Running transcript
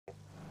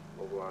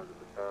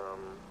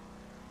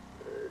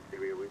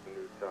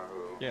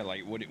Yeah,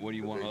 like what do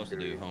you want us to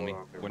do, homie?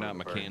 We're not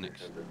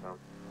mechanics.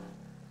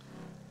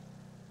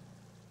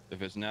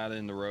 If it's not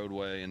in the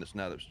roadway and it's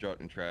not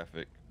obstructing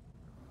traffic.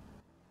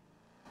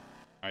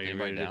 Are you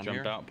ready to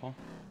jump out, Paul?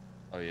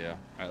 Oh yeah. All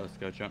right, let's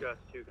go jump. Just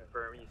to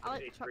confirm, you I'll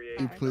said let Chuck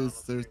 838.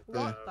 Please, there's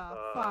What the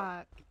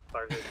fuck?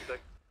 586.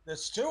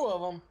 There's two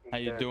of them. How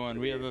you doing?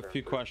 We have a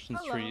few questions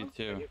for you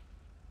too.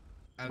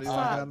 That's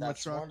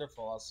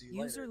wonderful. I'll see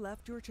you User later.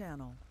 left your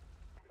channel.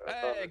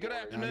 Hey, good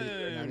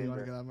afternoon.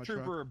 Trooper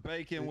Trooper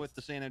Bacon with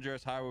the San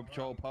Andreas Highway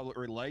Patrol Public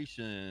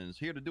Relations.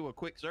 Here to do a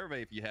quick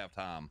survey if you have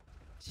time.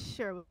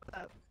 Sure. What's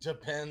up?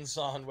 Depends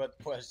on what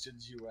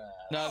questions you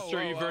ask. No,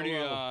 sir, you've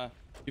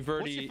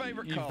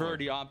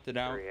already opted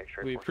out.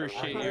 We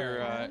appreciate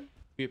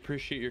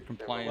your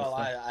compliance. Well,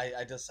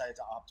 I decided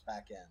to opt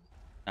back in.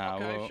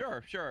 Okay, well,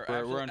 sure.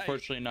 We're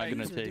unfortunately not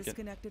going to take it.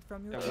 Disconnected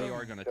from your We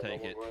are going to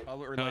take it.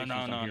 No,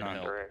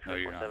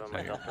 you're not.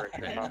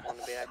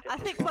 I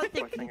think one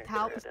thing can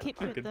help is keep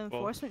the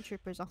enforcement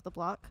troopers off the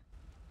block.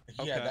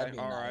 Yeah, that'd be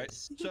alright.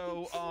 nice.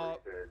 So,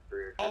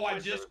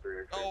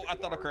 I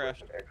thought I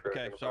crashed.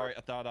 Okay, sorry.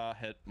 I thought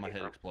my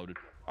head exploded.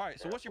 Alright,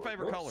 so what's your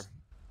favorite color?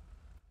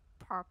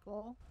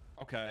 Purple.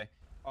 Okay.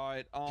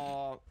 Alright,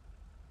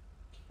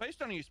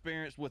 based on your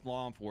experience with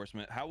law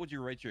enforcement, how would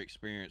you rate your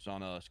experience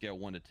on a scale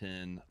 1 to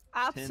 10?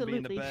 Absolutely 10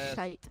 being the best.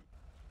 shite.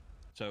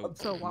 So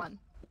 1.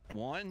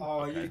 1?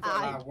 Oh, okay. you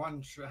got that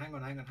one. Hang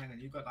on.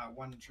 You got that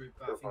one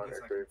trooper. I think it's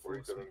like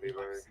enforcement. He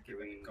likes to give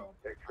it a go.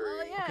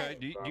 Oh yeah. Okay.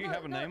 Do you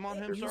have a name on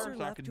him, sir?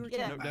 So I can note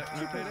that.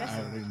 I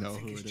already know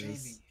who it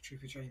is.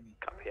 Trooper Jamie.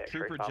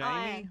 Trooper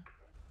Jamie.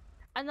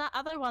 And that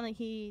other one that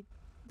he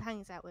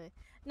hangs out with.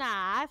 Nah,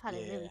 I've had a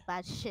really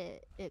bad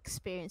shit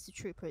experience with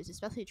troopers,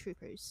 especially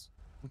troopers.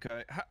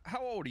 Okay.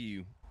 How old are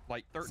you?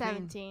 Like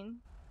 13?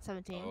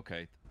 17. Oh,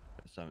 okay.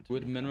 17.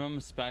 With minimum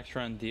specs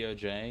run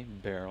DOJ,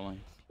 barely.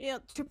 You know,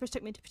 troopers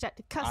took me to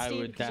protective custody. I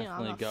would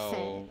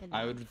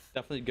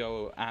definitely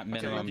go at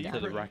minimum to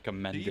the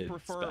recommended Do you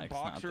prefer specs,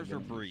 boxers or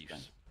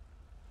briefs?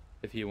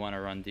 If you want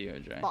to run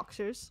DOJ.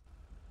 Boxers.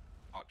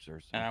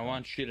 Boxers. And I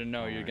want you to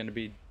know you're gonna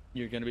be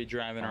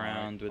driving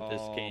around with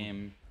this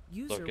game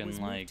looking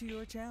like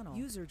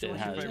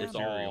it's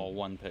all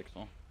 1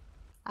 pixel.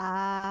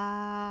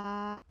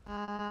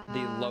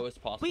 The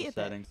lowest possible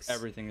settings,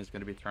 everything is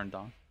going to be turned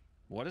on.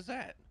 What is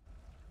that?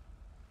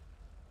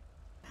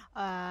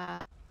 I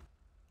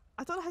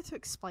don't know how to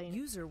explain.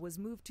 User was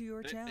moved to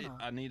your channel.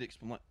 I need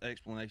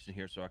explanation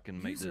here so I can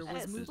make User this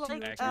was as moved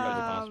accurate to as your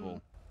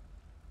possible.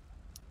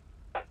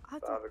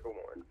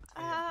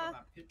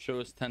 Show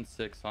us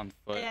 10-6 on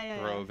foot,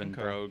 Grove and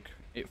Brogue,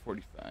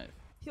 845.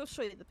 He'll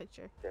show you the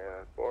picture.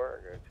 Yeah,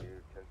 4, go to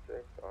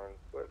 10-6 on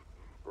foot,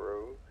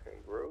 Grove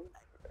and Grove.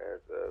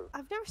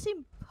 I've never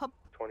seen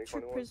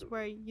troopers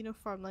wear a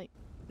uniform like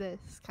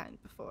this kind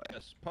before.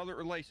 Yes, public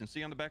relations.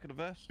 See on the back of the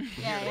vest?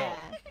 Yeah.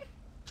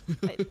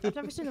 I've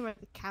never seen them wear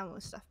the camo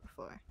stuff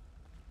before.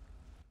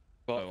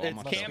 Well,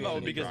 it's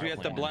camo because we have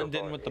to blend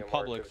in with the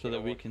public so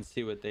that we can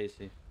see what they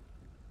see.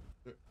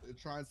 They're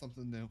trying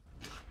something new.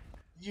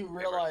 You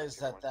realize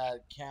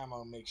that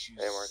camo makes you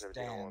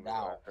stand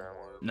out.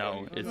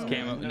 No, it's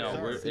camo.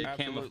 No, it's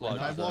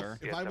camouflage.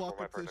 If I walk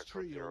up this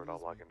tree,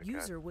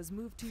 user was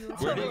moved to your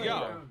Where did he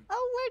go?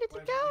 Oh, where did he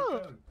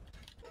go?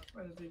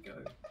 Where did he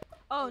go?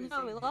 Oh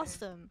no, we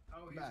lost him.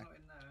 Oh, he's not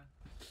in there.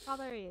 Oh,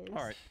 there he is.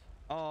 All right.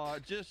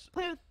 Just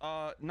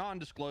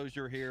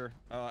non-disclosure here.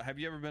 Have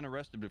you ever been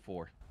arrested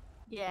before?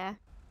 Yeah.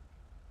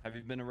 Have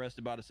you been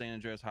arrested by the San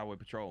Andreas Highway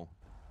Patrol?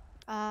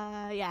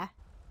 Yeah.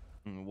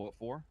 What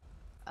for?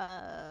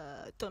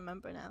 Don't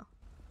remember now.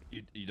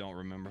 You don't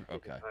remember?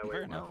 Okay.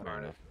 Fair enough. All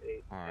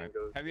right.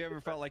 Have you ever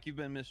felt like you've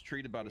been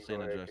mistreated by the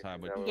San Andreas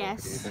Highway Patrol?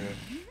 Yes.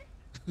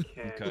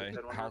 Okay.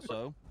 How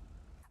so?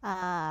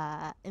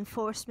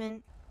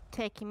 Enforcement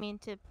taking me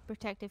into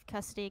protective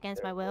custody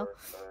against my will.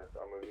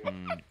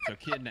 So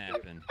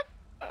kidnapping.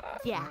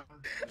 Yeah.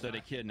 So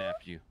they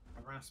kidnapped you.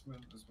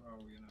 Harassment as well,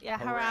 Yeah,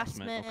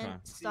 harassment,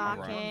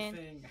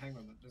 stalking. Hang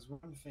on, there's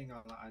one thing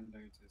that I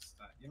noticed,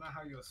 that you know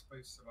how you're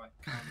supposed to like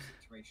calm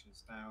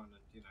situations down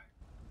and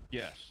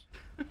Yes.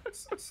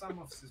 Some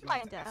officers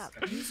like to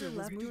escalate. User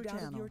left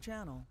your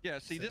channel. Yeah,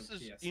 see, this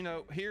is,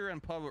 here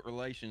in public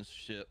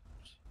relationships,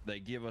 they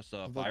give us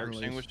a fire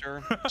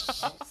extinguisher.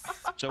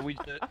 So we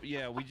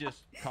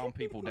just calm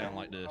people down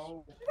like this.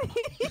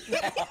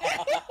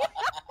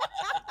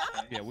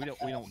 Yeah, we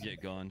don't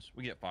get guns.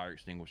 We get fire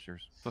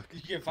extinguishers. You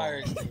get fire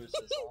extinguishers,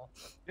 huh?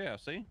 Yeah,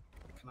 see?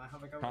 Can I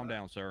have a go? Calm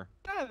down, sir.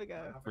 Have a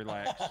go.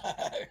 Relax.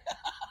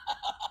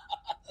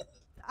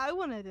 I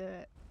want to do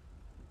it.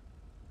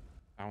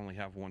 I only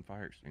have one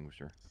fire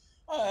extinguisher.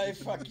 I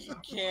fucking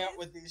can't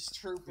with these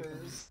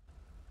troopers.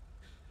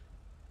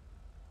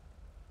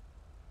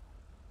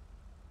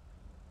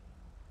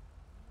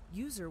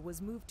 User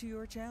was moved to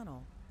your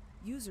channel.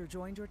 User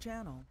joined your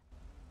channel.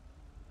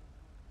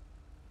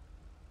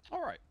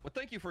 All right. Well,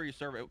 thank you for your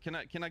survey. Can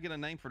I get a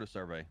name for the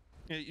survey?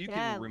 You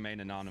can remain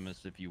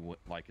anonymous if you would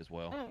like as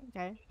well. Oh,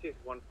 okay.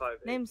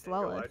 Name's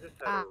Lois. I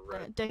just had a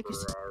red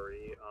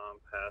Ferrari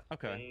pass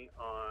Okay.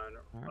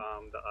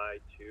 On the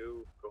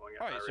I-2 going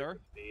at All right, sir.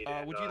 speed.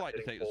 Would you like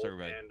to take the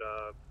survey? And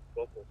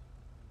locals.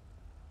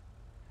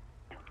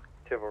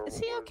 Is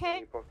he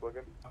okay? Oh,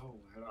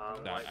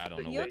 hello. No, I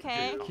don't know. You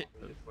okay?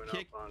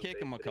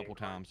 Kick him a couple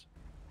times.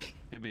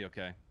 He'll be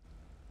okay.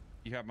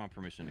 You have my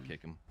permission to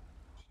kick him.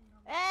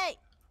 Hey!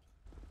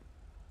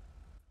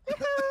 What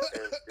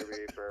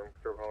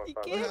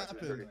happened?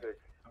 How's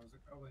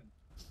it going?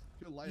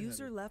 Feel lightheaded.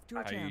 User left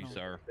your How are you, channel.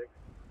 sir?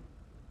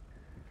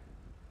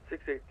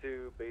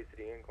 682 Bay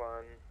City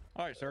Incline.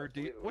 All right, sir.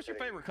 What's your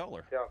favorite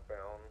color?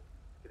 Southbound.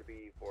 Gonna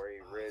be for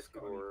a red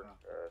or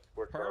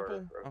sports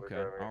Purple. car.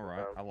 Okay. All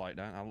right. I like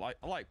that. I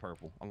like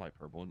purple. I like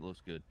purple. It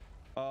looks good.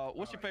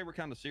 What's your favorite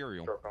kind of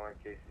cereal? Truck on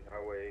Casey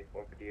Highway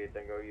 158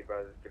 Tango. You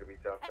advise it's gonna be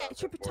southbound. Hey,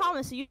 Trooper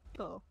Thomas, you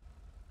go.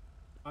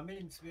 I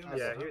mean, to be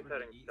honest, Yeah, I he don't was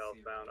really heading eat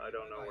southbound. cereal. I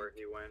don't know Like, where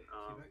he went. if you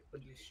don't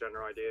But really just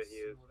general idea,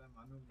 he is some of them,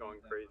 I normally going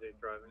eat them, crazy but I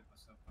don't driving. make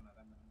myself one of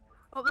them anymore.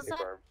 What was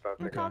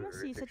that? Thomas,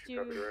 you said you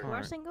were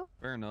Alright. single?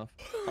 Fair enough.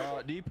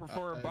 Do you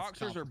prefer It's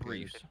boxers or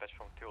briefs? Dispatch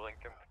from 2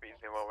 Lincoln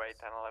 308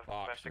 and 11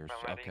 Boxers.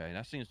 Okay,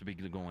 that seems to be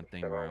the going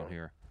thing around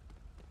here.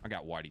 I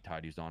got whitey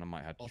tidies on. I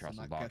might have to Also try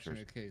some not catching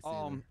boxers. a case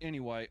either.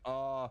 Anyway,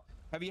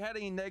 have you had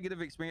any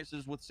negative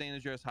experiences with San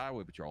Andreas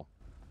Highway Patrol?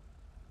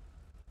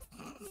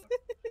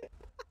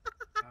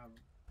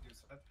 You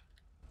said?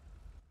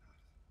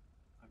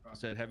 I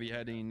said, have you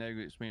had any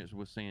negative experiences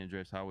with San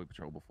Andreas Highway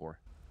Patrol before?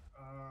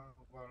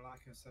 Well,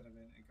 like I said a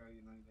minute ago,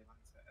 you know, they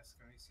like to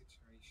escalate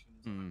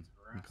situations, Mm,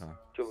 they like to okay.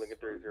 harass us. 2 Lincoln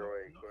So,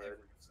 308, not go ahead.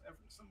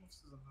 some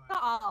officers are nice.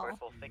 Not all.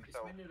 Rifle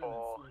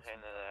 604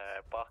 in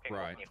parking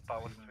lot Right. near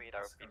Power Street.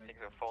 I repeat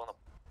 604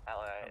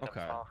 in the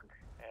Okay. park.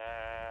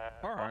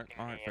 Alright,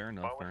 fair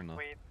enough, fair enough.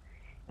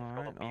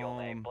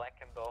 Alright, Black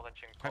and orange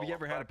and have you color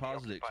ever had a party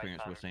positive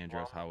experience with San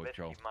Andreas Highway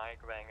Whiskey Patrol?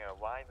 Mike wearing a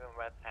white and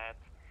red hat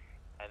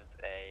and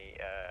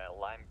a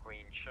lime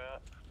green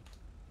shirt.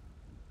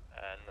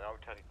 And no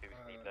 32s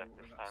needed at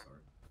this time.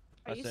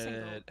 Are I you said,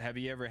 single? have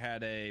you ever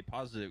had a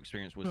positive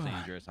experience with San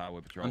Andreas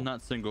Highway Patrol? I'm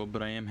not single,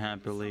 but I am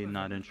happily Some of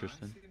not them are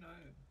interested. nice, you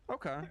know.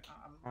 Okay. I'm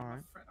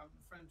Alright.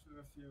 friends with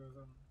a few of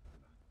them. You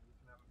know, we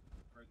can have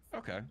a great fun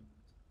Okay. and-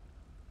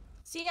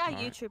 See, our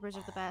Alright. YouTubers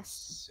are the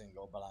best.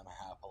 Single, but I'm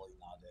happily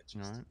not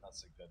interested. Alright.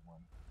 That's a good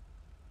one.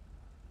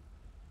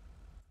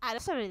 I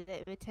decided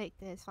that it would take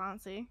this,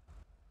 fancy.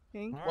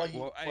 Think? All right.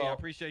 Well, hey, I well,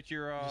 appreciate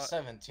your You're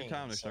 17,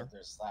 time there, so sir.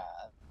 there's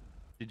that.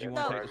 Did you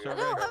No, want to take the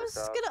survey? no, I was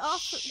gonna offer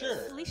Sure.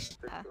 Felicia.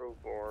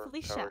 604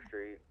 Felicia. Tower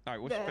Street. All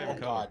right, what's your No. favorite Oh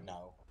color? God,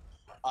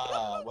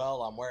 no.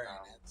 Well, I'm wearing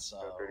it,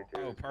 so. 32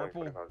 Oh, is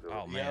purple? 25.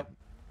 Oh man, Yep.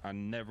 I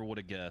never would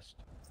have guessed.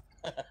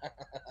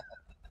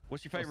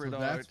 What's your Oh, favorite so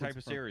that's type what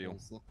of cereal?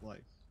 purples look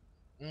like.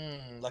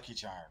 Lucky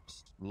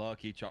Charms.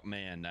 Lucky Charms.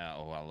 Man,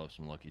 now I love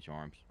some Lucky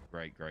Charms.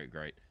 Great, great,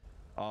 great.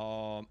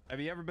 Have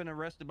you ever been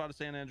arrested by the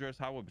San Andreas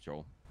Highway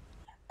Patrol?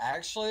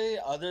 Actually,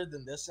 other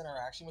than this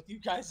interaction with you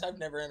guys, I've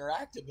never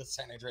interacted with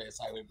San Andreas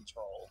Highway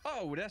Patrol.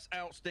 Oh, that's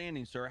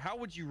outstanding, sir. How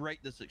would you rate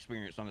this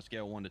experience on a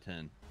scale of 1 to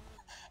 10?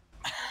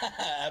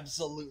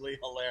 Absolutely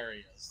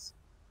hilarious.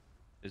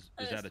 Is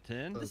that a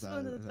 10? This is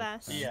one of the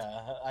best. Yeah,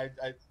 I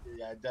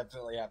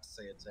definitely have to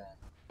say a 10.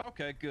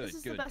 Okay, good, This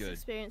is the good, best good.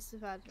 experience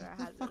I've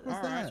had with was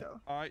All right, that?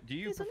 all right. Do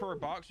you He's prefer annoying.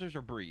 boxers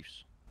or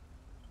briefs?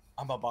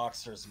 I'm a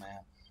boxers man.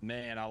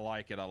 Man, I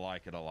like it. I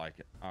like it. I like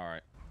it. All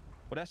right.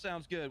 Well, that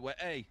sounds good. Well,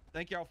 hey,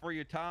 thank y'all for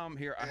your time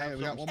here. I Hey, have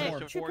we got something one more.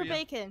 special Trooper for you.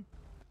 Bacon.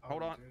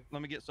 Hold Oh, on. dude.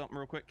 Let me get something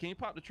real quick. Can you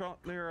pop the trunk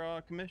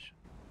there, commission?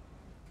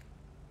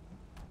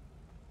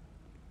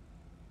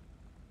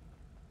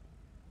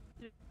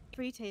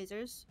 Three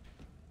tasers.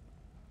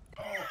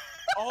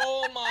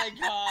 Oh my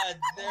God!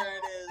 There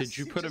it is. Did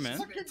you put him in? He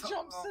just fucking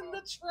jumps in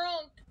the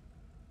trunk.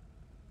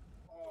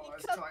 Oh, You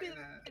it's can't tight be in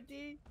there. there,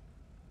 dude.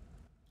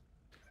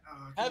 Oh,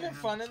 give me Having a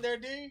fun hand. in there,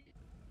 D?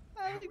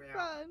 Having we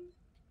fun.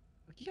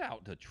 Get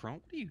out the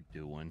trunk. What are you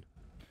doing?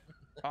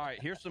 All right.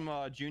 Here's some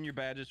junior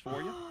badges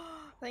for you.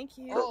 Thank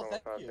you. Oh,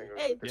 thank you.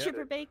 Hey, Yeah.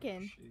 Trooper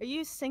Bacon, are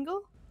you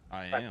single?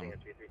 I am.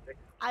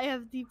 I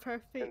have the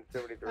perfect.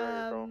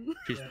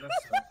 She's, Yeah,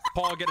 that's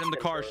Paul, get in the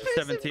car. She's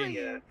Person for 17.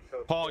 you.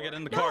 Paul, get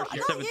in the No, car.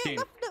 She's not yet, 17.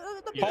 not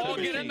You're Paul,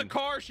 get in 17. the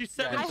car. She's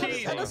Yeah, I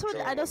 17.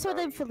 I know someone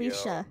named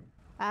Felicia.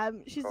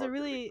 She's a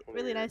really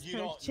nice You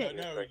kind of don't. chick.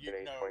 No, you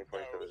do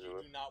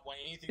not want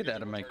anything Get to out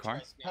do of with my her, car.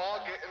 trust me on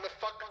that. in the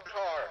fucking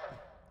car.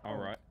 All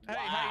right. Hey,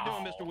 how you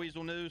doing, Wow. Mr.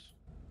 Weasel News?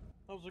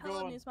 How's it Hello,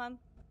 going? newsman.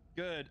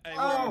 Good. Hey,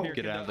 Oh. we're here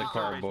Get out of the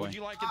conducting car, surveys. boy. Would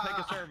you like to take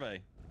a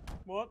survey?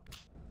 What?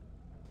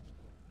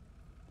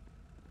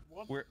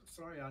 What? We're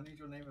Sorry, I need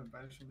your name and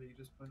badge, but you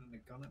just pointed a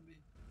gun at me.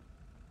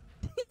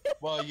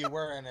 Well, you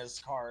were in his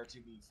car, to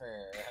be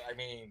fair. I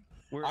mean,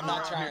 we're I'm not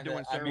out here trying to-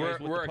 doing I mean, surveys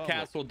with We're the a public.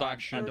 castle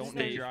doctrine I don't state.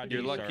 need your ID,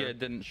 You're lucky sir. I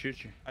didn't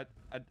shoot you.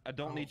 I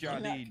don't need your Oh,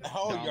 ID.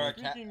 oh, Donald. you're a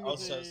Speaking oh, with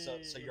so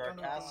a- you're a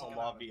castle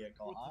law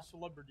vehicle, With huh? a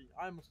celebrity.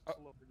 I'm a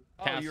celebrity.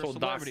 Oh, you're a Castle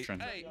celebrity. doctrine.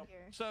 Hey,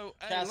 so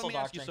hey, Castle let me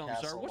ask you doctrine, something,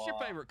 sir. castle What's your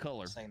law. favorite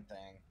color? Same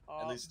thing.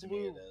 Uh, At least to blue.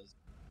 me, it is.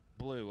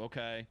 Blue.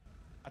 Okay.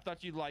 I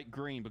thought you'd like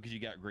green because you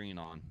got green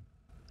on.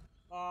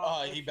 Oh,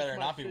 that's he just better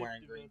my not be safety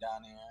wearing green vest.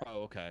 down here.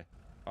 Oh, okay.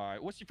 All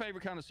right. What's your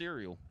favorite kind of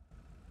cereal?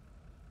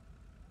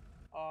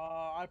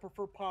 I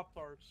prefer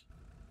Pop-Tarts.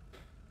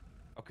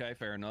 Okay,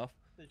 fair enough.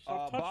 They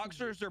stop touching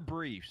Boxers or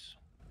briefs?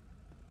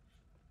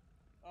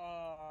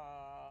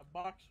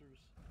 Boxers.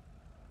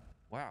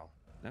 Wow,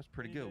 that's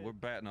pretty What do you good. think?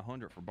 We're batting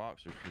 100 for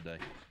boxers today.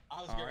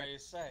 I was All getting right. ready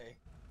to say.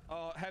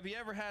 Have you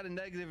ever had a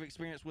negative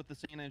experience with the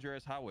San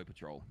Andreas Highway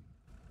Patrol?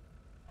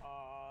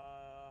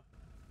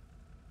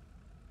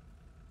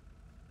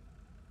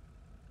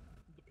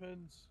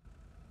 Depends.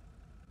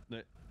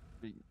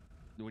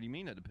 What do you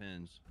mean it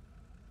depends?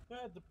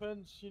 Yeah, it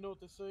depends. You know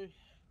what they say.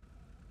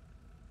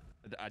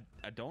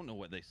 I don't know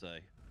what they say.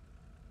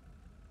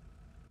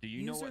 Do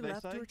you know User what they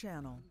left say? your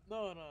channel.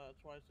 No,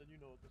 that's why I said you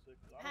know what they say.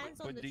 'Cause I don't Hands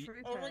know. on the do you-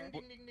 trooper. Oh, ring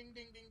ding ding ding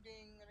ding ding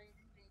ding, ring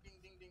ding ding ding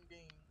ding ding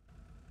ding.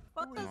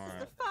 What does Alright.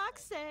 the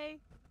fox say?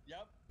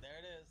 Yep, there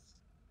it is.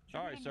 Should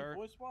All we right, end the sir.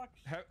 voice box?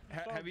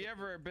 Have you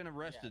ever been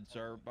arrested,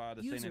 sir, by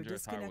the San User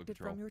Andreas Highway disconnected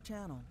Patrol? from your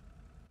channel.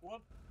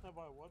 What have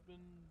I? What been?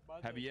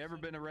 By Have the you ever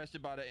San- been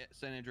arrested by the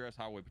San Andreas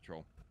Highway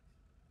Patrol?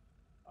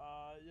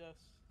 Yes.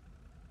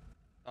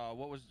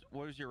 What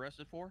was you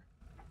arrested for?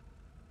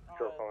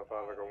 Sure, I 5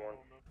 don't Echo 1.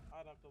 know.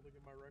 I'd have to look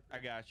at my record. I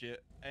got you.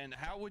 And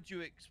how would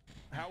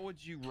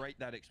you rate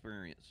that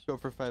experience? Go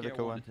for 5 Scale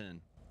Echo 1 1. to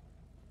 10.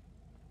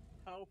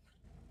 How?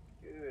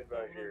 Good How advice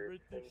would I here.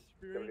 rate the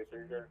experience of me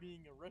 73, sir.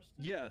 being arrested?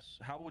 Yes.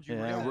 How would you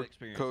Yeah, rate that we're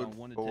experience code on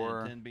 1 to 4.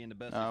 10? 10 being the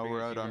best We're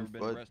experience out you've on ever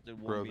been foot,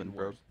 arrested, 1 probe being and the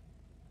probe. worst.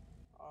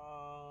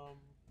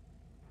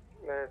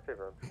 Nah, it's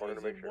safer. Just wanted to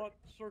As make in sure. what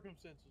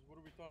circumstances? What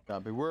are we talking?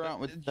 Copy. We're out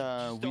with Just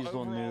the Weasel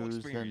overall News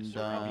experience, and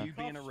sir, of you Cuffs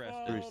being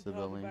arrested. three smelled, how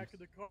the back civilians. of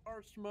the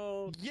car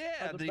smelled. Yeah,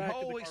 how the back of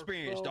whole car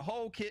experience, the smelled.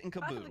 whole kit and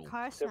Back of the caboodle.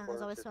 car Tip smells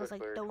 4, always smells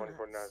like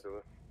 24 donuts.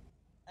 Zulu.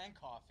 And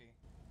coffee.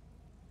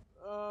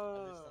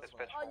 Uh, That's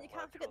what Oh, you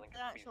can't forget the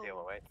actual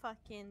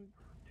fucking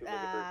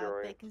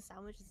 25308. bacon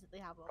sandwiches that they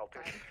have all Call the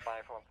time.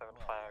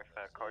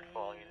 5175, code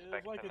for it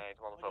inspect was like a 10-8,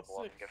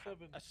 1 6,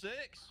 7. A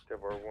 6?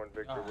 Tip 1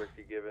 Victor Ah.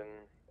 Whiskey given.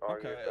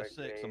 Okay, a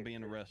 6. I'm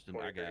being arrested.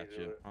 I got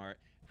you. All right.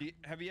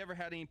 Have you ever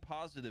had any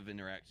positive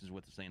interactions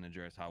with the San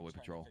Andreas Highway I'm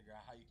trying Patrol? to figure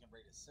out how you can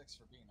rate a 6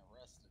 for being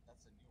arrested.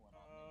 That's a new one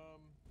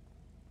on me.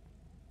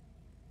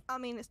 I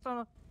mean, it's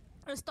done.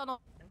 It's done.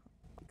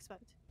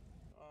 Expect.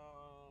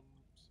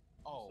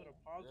 Oh, Is it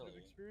a positive really?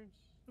 experience?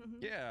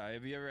 Yeah.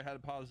 Have you ever had a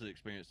positive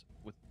experience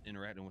with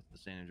interacting with the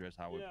San Andreas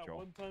Highway Yeah, Patrol?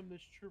 one time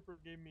this trooper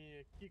gave me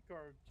a key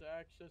card to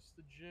access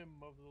the gym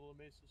of the La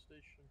Mesa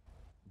station.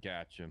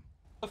 Gotcha.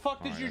 The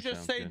fuck did Alright, you that just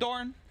sounds say, good.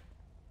 Dorn?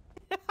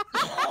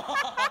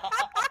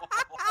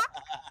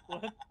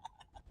 What?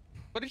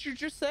 What did you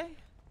just say?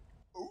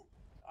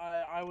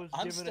 I was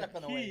I'm given a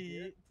stepping away key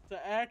here.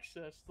 to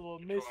access the La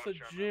Mesa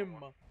gym.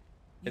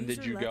 And did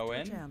User you left go your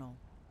in? Channel.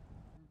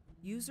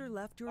 User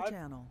left your I-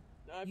 channel.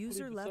 I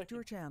User plead the left second.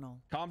 your channel.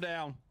 Calm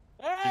down.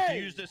 Hey!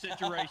 Diffuse the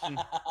situation.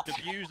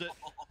 Diffuse it.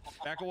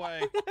 Back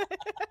away.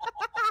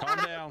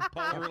 Calm down.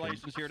 Public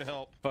relations here to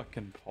help.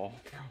 Fucking Paul,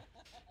 bro.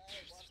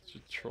 Such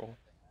a troll.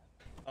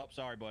 Oh,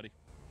 sorry, buddy.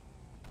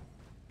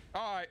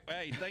 All right.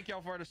 Hey, thank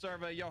y'all for the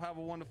survey. Y'all have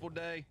a wonderful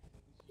day.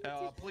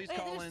 Please Wait,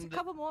 call there's in. a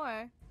couple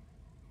more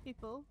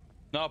people.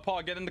 No,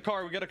 Paul, get in the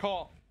car. We get a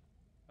call.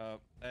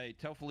 Hey,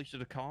 tell Felicia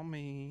to call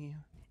me.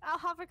 I'll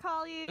have her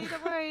call you.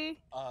 Don't worry.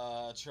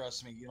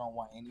 Trust me, you don't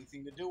want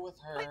anything to do with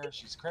her.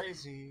 She's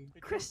crazy.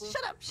 Chris,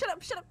 shut up! Shut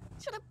up! Shut up!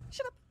 Shut up!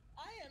 Shut up!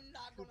 I am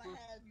not gonna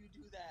have you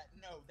do that.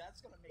 No,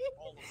 that's gonna make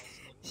all of us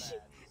look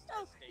bad.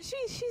 Oh,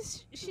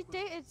 she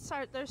dated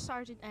their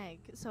Sergeant Egg,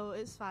 so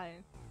it's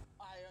fine.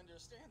 I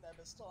understand that,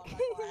 but still, I'm not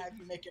gonna have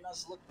you making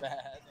us look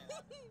bad.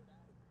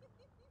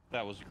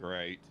 That was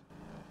great.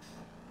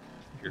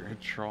 You're a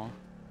troll.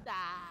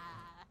 Ah.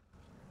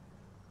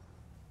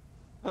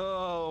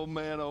 Oh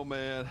man, oh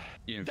man.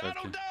 You Donald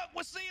infected. Duck,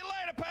 we'll see you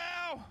later,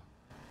 pal.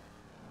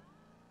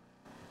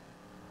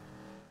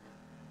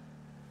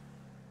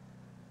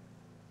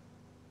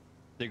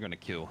 They're gonna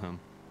kill him.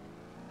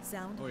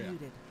 Sound Oh, yeah.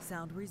 muted.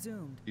 Sound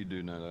resumed. You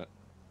do know that.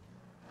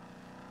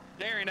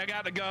 Darian, I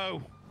gotta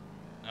go.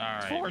 All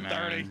right, 4:30.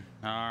 man.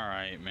 All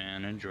right,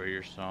 man. Enjoy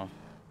yourself.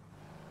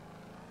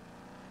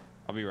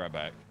 I'll be right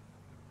back.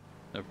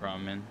 No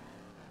problem, man.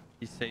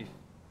 Be safe.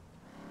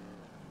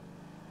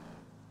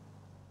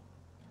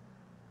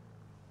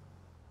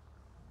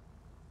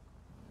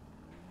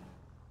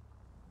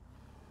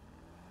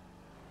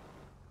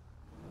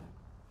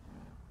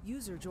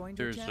 User joined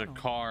your There's a channel.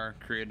 car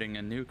creating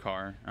a new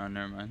car. Oh,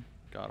 never mind.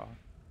 Got off.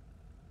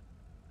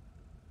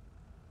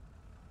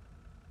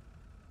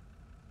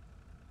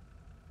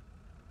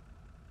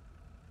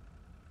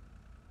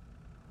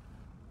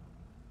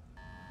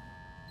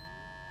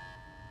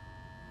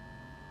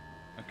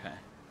 Okay.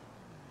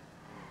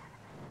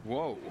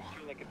 Whoa.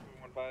 Lincoln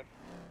 415.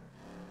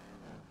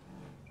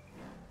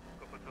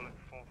 Go for 2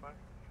 Lincoln 415.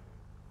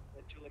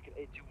 And 2 Lincoln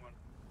 821.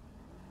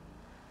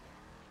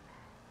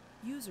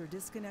 User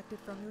disconnected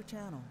from your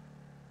channel.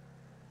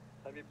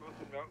 Have you both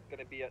in route?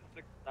 Gonna be at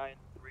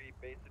 693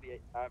 Bay City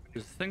Avenue.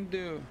 Does this thing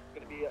do? It's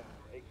gonna be a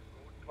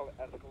color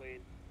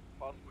Escalade,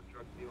 possible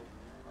drug deal.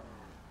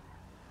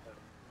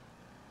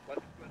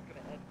 License plate's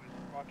gonna end with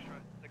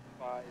Foxtrot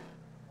 65,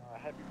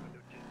 heavy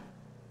window tint,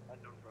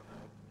 unknown driver.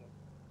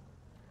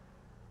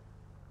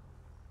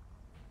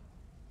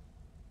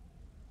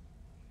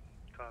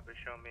 Copy,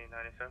 show me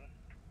 97.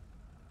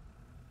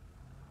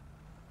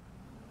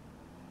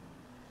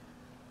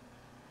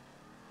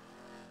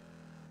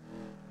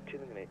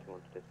 Choosing an 81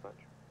 to dispatch.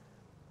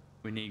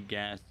 We need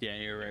gas. Yeah,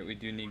 you're right. We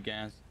do need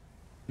gas.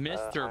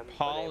 Mr.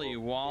 Polly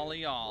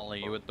Wally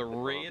Ollie with the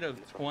rate of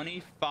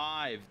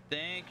 25.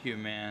 Thank you,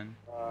 man.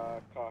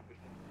 Copy.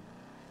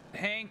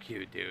 Thank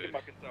you, dude.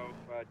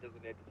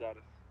 Designated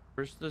status.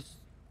 Where's this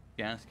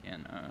gas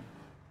can?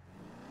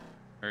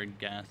 Or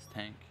gas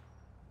tank?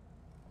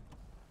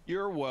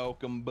 You're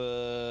welcome,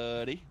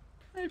 buddy.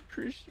 I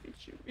appreciate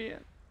you,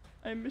 man.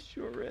 I miss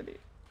you already.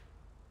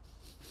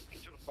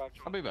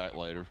 I'll be back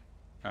later.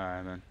 All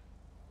right, man.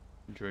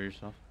 Enjoy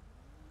yourself.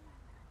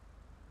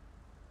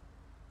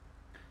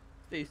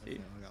 Stay safe.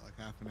 I got like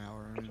half an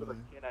hour anyway.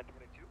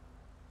 K922.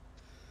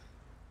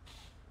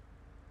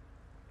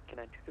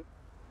 K922.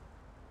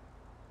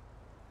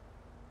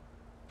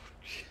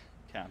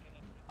 Cap.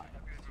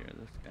 Let's hear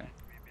this guy.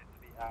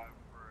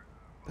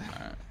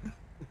 Alright.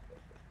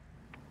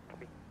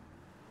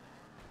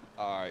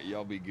 Alright,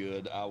 y'all be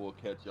good. I will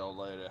catch y'all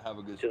later. Have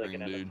a good stream,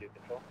 dude.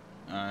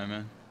 Alright,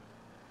 man.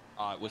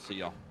 Alright, we'll see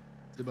y'all.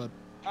 See, bud.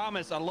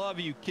 Promise, I love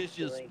you.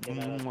 Kisses.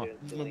 Mwah.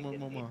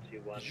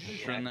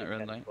 Turn that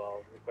red light.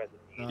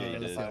 Yeah, you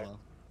did. Yellow.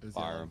 It was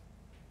Fire yellow. him.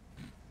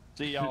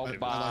 See y'all. My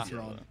Bye. lights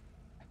are on.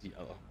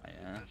 Yellow.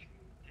 Yeah.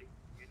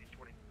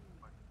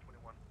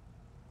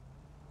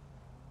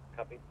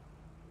 Copy.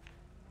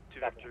 2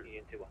 Vector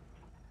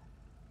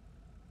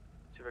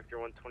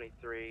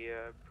 123.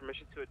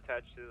 Permission to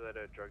attach to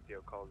that drug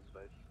deal call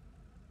device.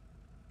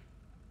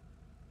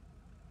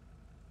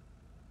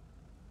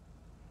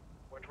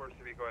 One towards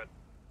CV. Go ahead.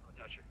 I'll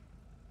attach you.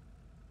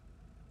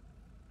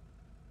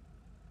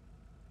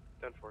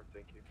 10-4.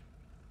 Thank you.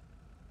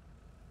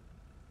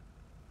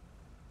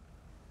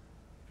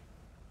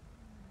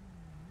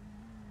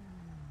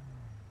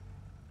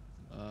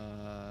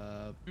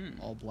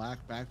 All black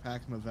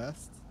backpack and a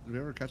vest. Did we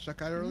ever catch that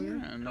guy earlier?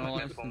 Yeah, no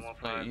license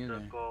plate either.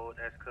 The gold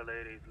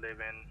Escalade is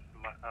living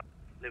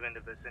the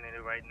vicinity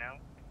right now.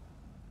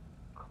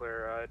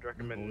 Clear. I'd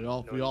recommend. We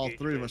all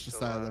three of us just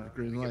decided to have a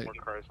green light. More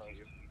cars to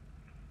you.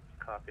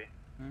 Copy.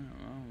 Oh,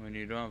 well, when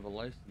you don't have a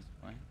license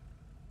plate.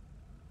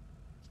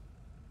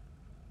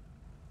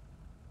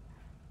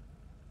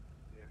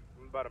 Yeah,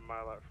 I'm about a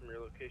mile out from your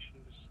location.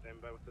 Just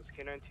stand by with us.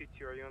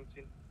 K922, are you on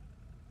scene?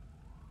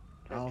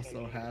 I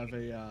also have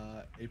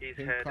a He's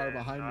pink car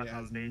behind me that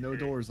has no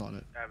doors on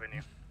it.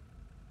 Avenue.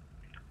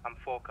 I'm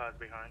 4 cars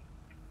behind.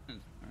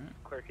 Alright.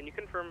 Claire, can you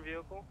confirm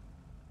vehicle?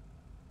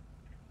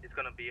 It's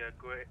gonna be a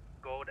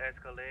gold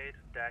Escalade,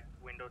 DAC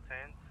window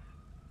tints.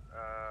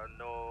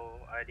 No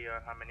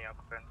idea how many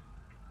occupants.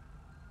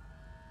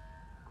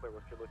 Claire,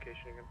 what's your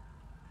location again?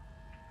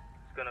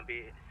 It's gonna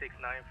be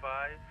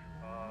 695,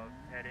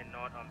 heading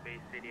north on Bay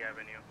City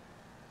Avenue.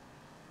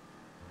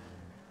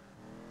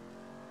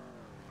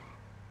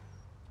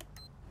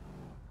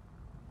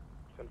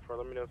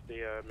 Let me know if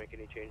they make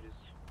any changes.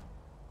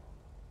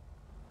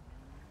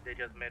 They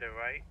just made it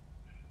right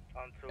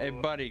onto. Hey,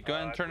 buddy, go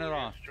ahead and turn it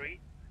off. Street,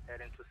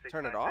 heading to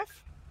Turn it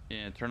off?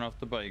 Yeah, turn off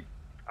the bike.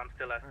 I'm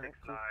still at Alright,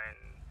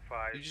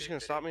 695. You just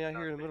gonna stop me out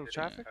here in the middle of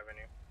traffic?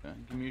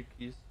 Give me your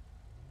keys.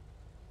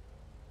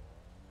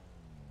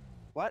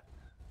 What?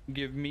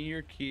 Give me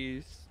your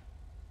keys.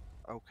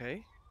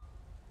 Okay.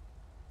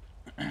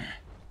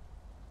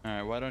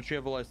 Alright, why don't you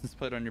have a license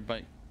plate on your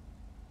bike?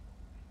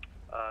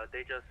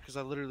 They just. Because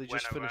I literally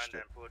just finished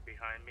it.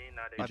 Behind me.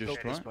 Now they I built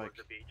this bike.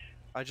 the beach.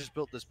 I just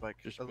built this bike.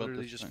 Just I built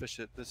literally this just bike. fished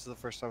it. This is the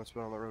first time it's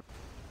been on the road.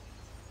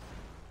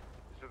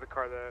 This is the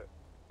car that.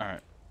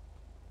 Alright.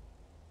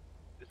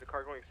 Is the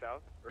car going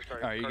south? Or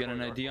sorry. Alright, you got an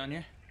ID on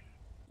you?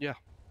 Yeah.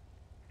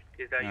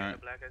 Is that you in Alright.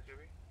 the black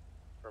SUV?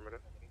 Affirmative.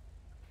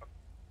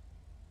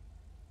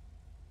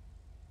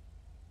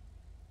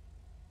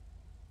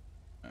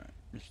 Alright,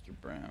 Mr.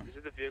 Brown. Is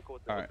it the vehicle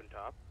with the Alright. open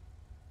top?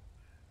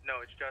 No,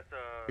 it's just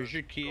a. Here's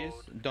your keys.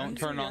 gold- Don't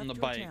turn on the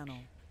Left your bike.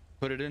 channel.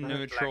 Put it in Alright.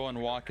 neutral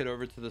and walk it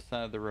over to the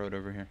side of the road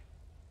over here.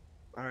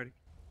 Alrighty.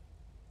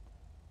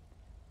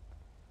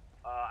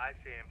 I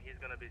see him. He's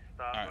gonna be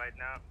stopped Alright. right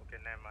now. Okay,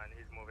 never mind.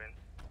 He's moving.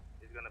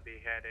 He's gonna be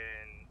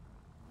heading.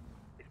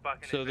 He's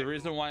parking. So his the vehicle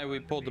reason why we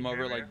on the pulled them beach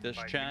over area like this,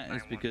 by chat,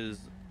 is 691.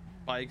 because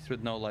bikes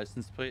with no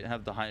license plate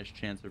have the highest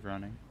chance of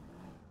running.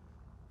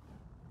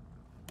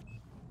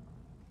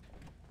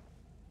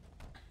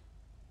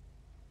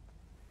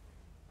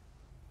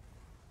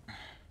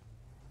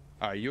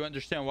 Alright, you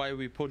understand why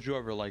we pulled you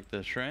over like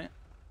this, right?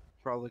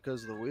 Probably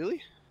because of the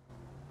wheelie?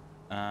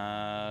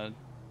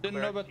 Didn't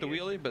know about the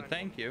wheelie, but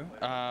thank you.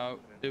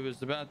 It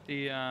was about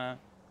the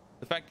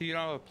fact that you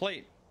don't have a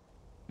plate.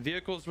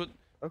 Vehicles with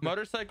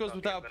motorcycles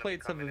without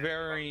plates have a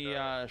very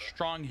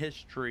strong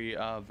history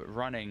of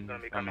running Gonna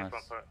be from coming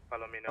us. from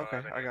Palomino Okay,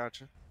 Avenue. I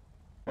gotcha.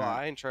 Well,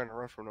 Alright. I ain't trying to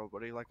run from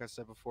nobody. Like I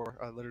said before,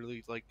 I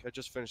literally, I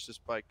just finished this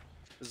bike.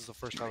 This is the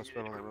first time it's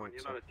been on the road. You're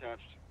So. not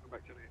attached. Go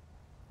back to me.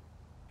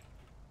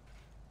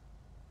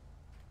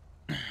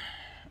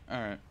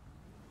 Alright.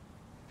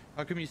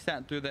 How come you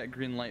sat through that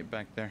green light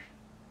back there?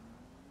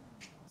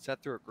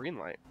 Sat through a green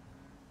light.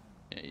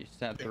 Yeah, you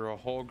sat through a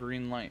whole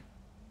green light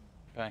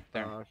back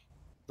there.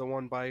 The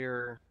one by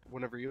your,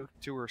 whenever you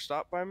two were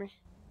stopped by me?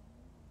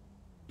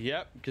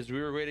 Yep, because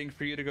we were waiting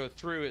for you to go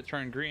through. It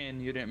turned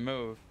green. You didn't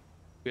move.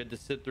 We had to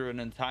sit through an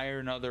entire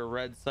another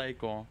red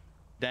cycle.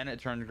 Then it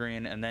turned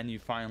green, and then you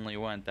finally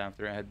went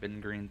after it had been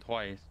green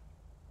twice.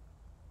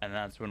 And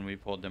that's when we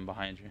pulled in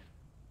behind you.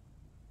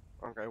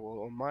 Okay,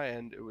 well, on my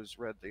end, it was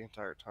red the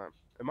entire time.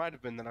 It might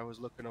have been that I was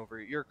looking over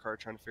at your car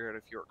trying to figure out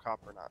if you were a cop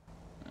or not.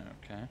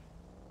 Okay.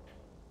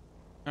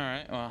 All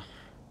right, well.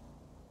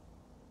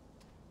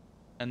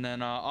 And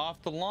then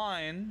off the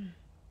line,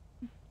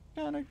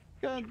 got a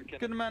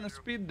good amount of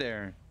speed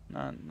there.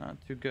 Not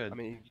too good. I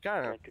mean, you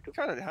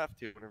kind of have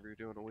to whenever you're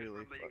doing a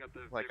wheelie,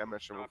 like I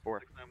mentioned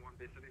before.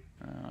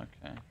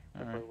 Okay.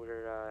 All right.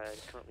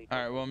 All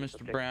right. Well,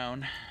 Mr.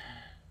 Brown,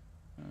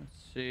 let's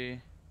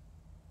see.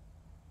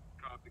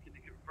 Can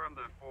you confirm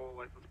that full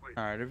license plate?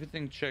 All right,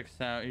 everything checks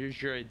out. Here's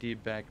your ID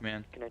back,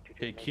 man.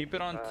 Okay, keep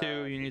it on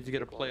 2. You need to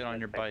get a plate on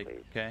your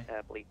bike, okay?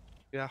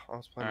 Yeah, I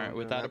was All planning. right,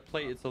 without a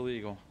plate, it's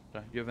illegal.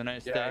 So you have a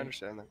nice day. Yeah, I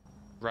understand that.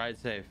 Ride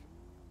safe.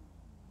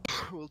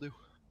 Will do.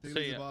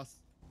 See ya. Boss.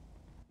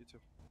 You too.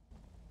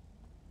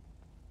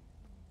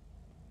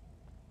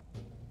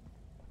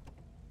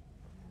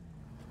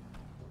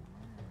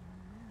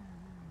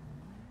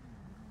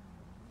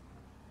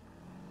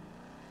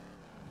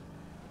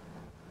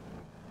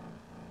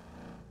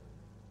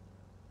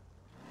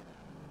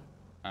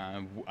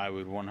 I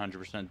would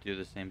 100% do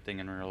the same thing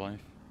in real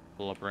life.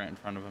 Pull up right in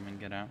front of him and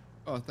get out.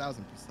 Oh, 1000%.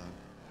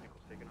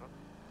 Vehicle's taken off.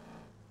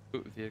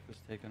 Ooh,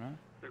 vehicle's taken off.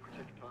 Vehicle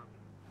taken off.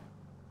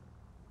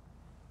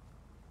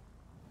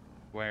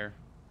 Where?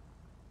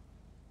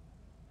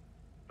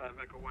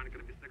 Vehicle 1 going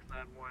to be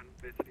 691,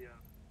 Bay City Ave.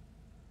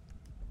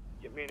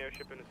 Get me an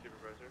airship and a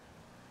supervisor.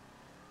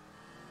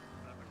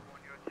 Vehicle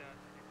 1, you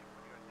attached.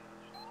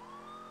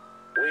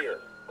 Rear,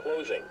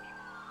 closing.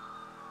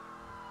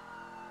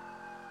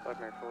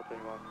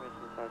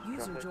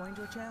 User joined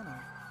your channel.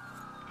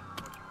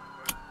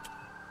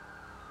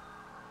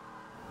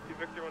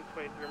 Victor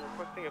 123, I'm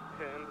requesting a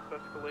pin.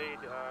 This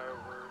Escalade,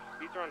 where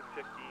speeds are on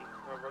 50.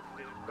 Road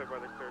conditions clear by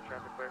the clear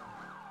traffic clear.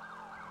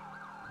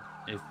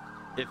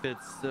 If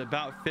it's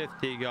about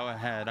 50, go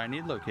ahead. I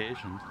need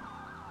locations.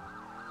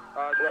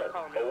 Just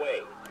call me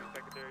away.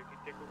 Secondary, can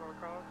you take over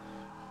calls?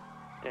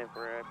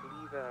 Temporary, I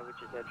believe we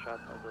just had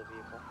shots on the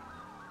vehicle.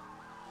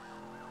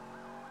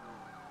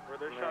 Were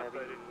there shots? I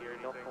didn't hear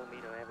anything. North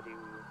Palomino Avenue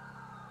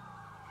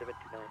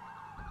 729.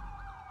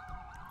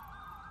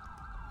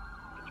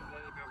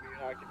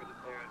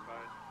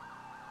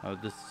 Oh,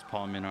 this is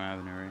Palomino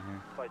Avenue right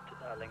here. Flight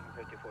Lincoln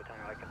 54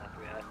 Tango, I cannot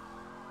do that.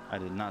 I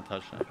did not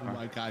touch that Oh car.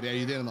 my god, yeah,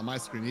 you didn't on my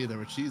screen either,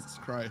 but Jesus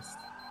Christ.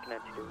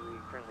 Cannot do. We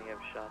currently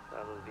have shots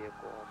out of the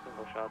vehicle.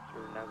 Single shots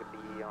are now going to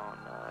be on.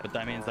 But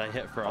that means I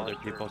hit for other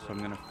people, so I'm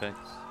gonna fix.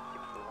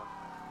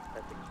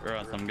 Or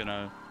else I'm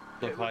gonna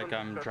look like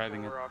I'm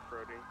driving a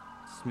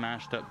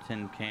smashed up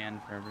tin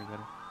can for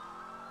everybody.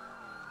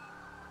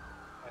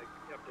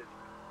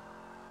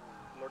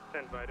 North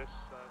 10 Vitus,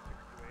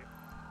 628.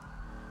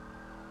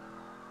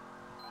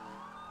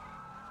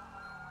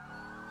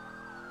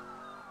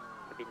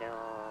 Be now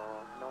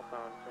north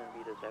on San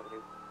Vitas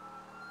Avenue.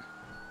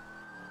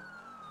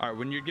 Alright,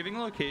 when you're giving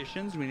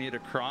locations, we need a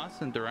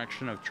cross and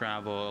direction of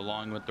travel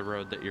along with the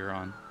road that you're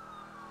on.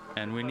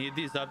 And we need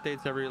these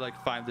updates every like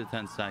 5 to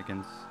 10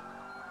 seconds.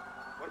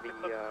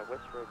 The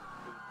West Road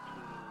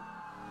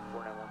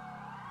 18491.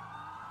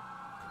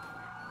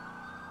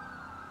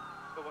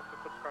 So what's the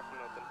clip crossing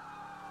open?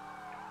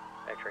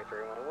 X-ray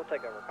 31. We'll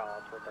take over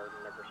calls for third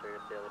and number series.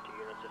 The other two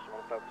units just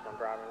want to focus on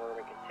driving. We're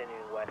going to be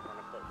continuing west on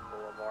Eclipse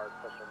Boulevard,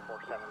 postal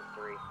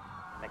 473,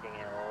 making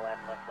a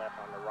left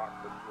on the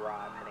Rockford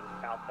Drive, heading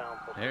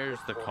southbound.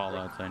 There's the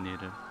callouts I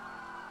needed.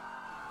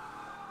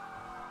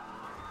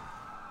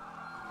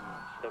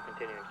 Still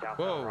continuing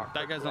southbound. Whoa,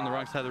 that guy's on the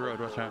wrong side of the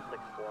road. Watch out.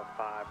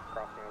 645,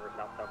 crossing over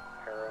southbound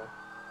Paro.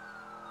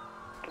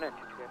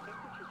 Connected to, I think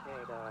we just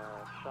had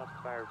shots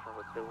fired from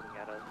a building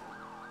at us.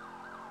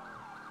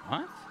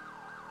 What?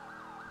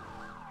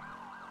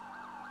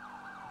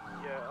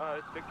 Yeah,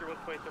 it's Victor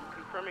 120. I'm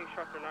confirming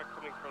shots are not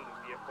coming from the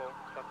vehicle.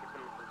 Shots are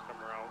coming from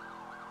somewhere else.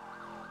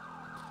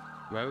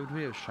 Why would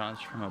we have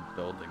shots from a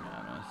building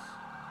at us?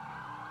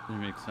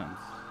 Doesn't make sense.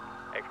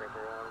 X-ray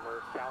 31,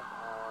 we're south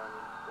on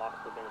Los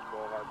Lagunas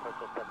Boulevard,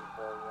 postal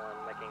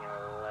 741, making a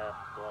left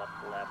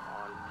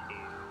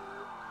onto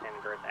San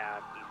Andreas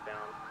Ave,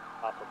 eastbound.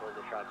 Possibly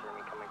the shots are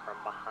going to be coming from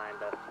behind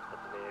us with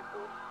the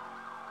vehicle.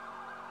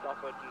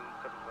 Southwood and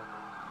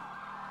 771.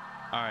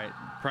 Alright,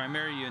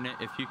 primary unit,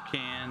 if you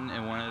can,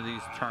 in one of these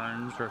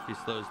turns, or if he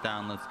slows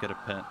down, let's get a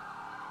pit.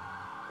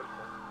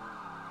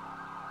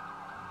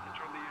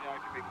 Control the unit,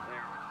 activate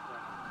air.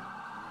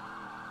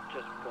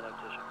 Just pull up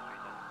to Street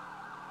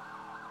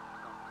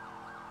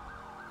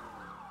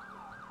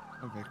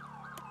Okay.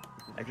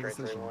 X-ray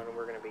 31,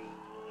 we're going to be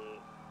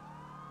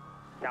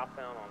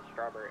southbound on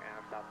Strawberry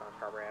Ave,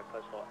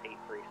 postal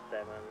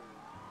 837.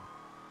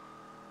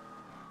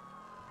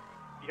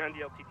 Behind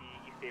the LTD,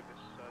 East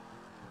Davis,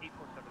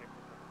 847, 847.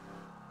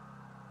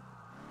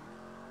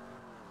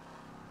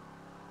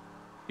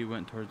 He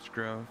went towards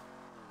Grove.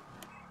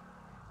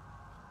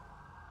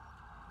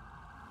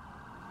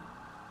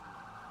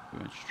 He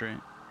went straight.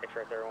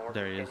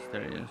 There he is.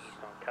 There he is.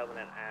 On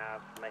Covenant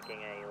Ave, making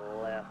a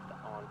left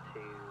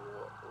onto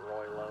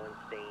Roy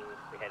Lowenstein.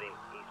 We're heading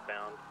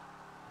eastbound.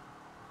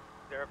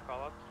 Sheriff,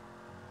 call ups.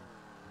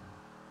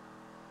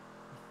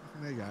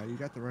 Hey guy, you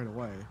got the right of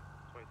way.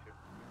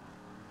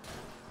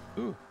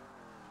 22. Ooh.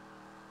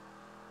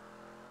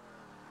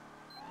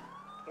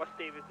 West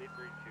Davis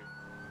 832.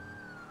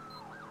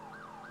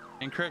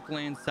 In Kirk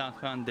Lane,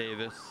 southbound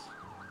Davis,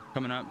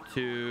 coming up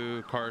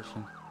to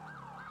Carson.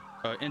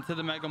 Into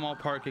the Mega Mall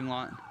parking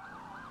lot.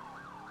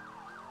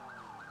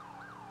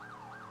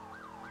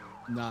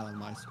 Not on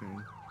my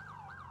screen.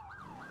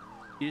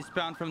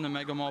 Eastbound from the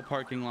Mega Mall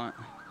parking lot.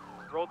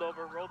 Rolled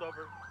over, rolled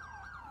over.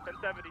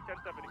 1070,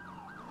 1070.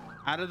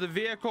 Out of the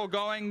vehicle,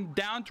 going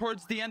down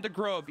towards the end of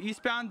Grove.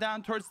 Eastbound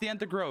down towards the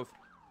end of Grove.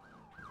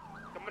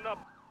 Coming up.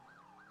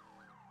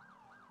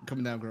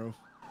 Coming down, Grove.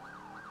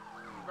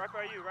 Right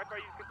by you,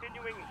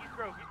 continuing East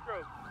Grove, East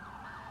Grove.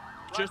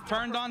 Just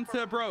turned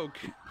onto Broke.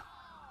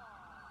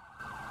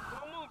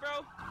 Don't move,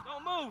 bro.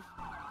 Don't move.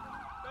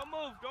 Don't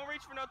move. Don't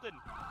reach for nothing.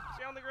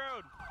 Stay on the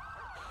ground.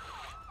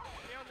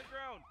 Stay on the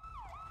ground.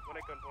 One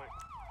at gunpoint.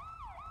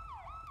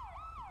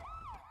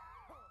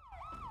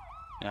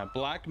 Yeah,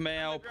 black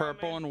male,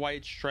 purple and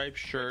white striped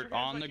shirt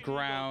on the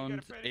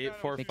ground,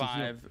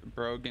 845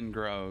 Brogan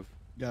Grove.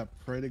 You gotta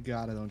pray to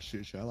God I don't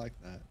shoot you. I like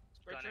that.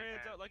 Spread your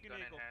hands out like an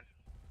eagle.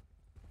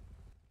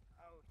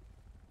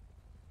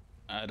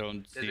 I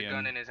don't see him. There's a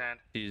gun in his hand.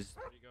 He's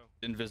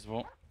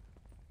invisible.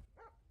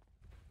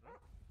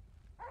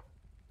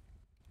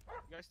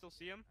 You guys still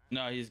see him?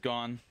 No, he's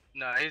gone.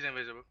 No, he's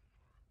invisible.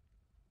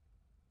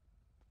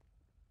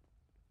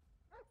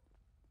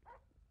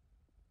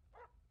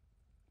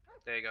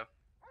 There you go.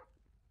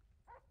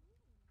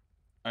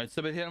 All right,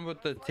 somebody hit him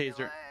with the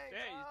taser.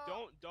 Hey,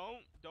 don't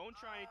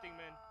try anything,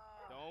 man.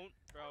 Don't,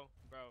 bro.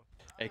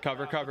 Hey,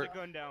 cover. Put the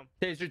gun down.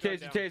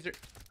 Taser.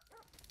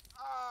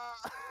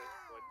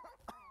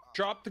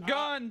 Drop the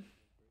gun.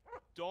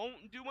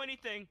 Don't do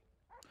anything.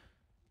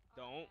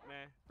 Don't,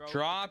 man. Bro,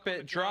 Drop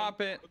it.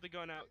 Put the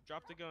gun out.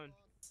 Drop the gun.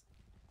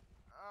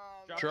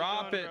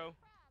 Drop it. Bro.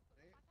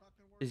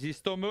 Is he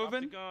still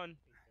moving? Drop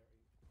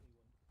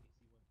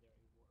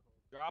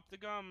the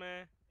gun,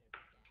 man.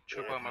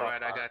 Trooper on my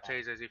right, I got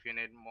tasers if you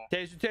need more.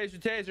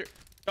 Taser.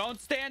 Don't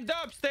stand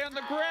up. Stay on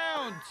the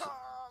ground.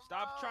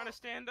 Stop trying to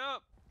stand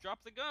up. Drop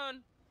the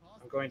gun.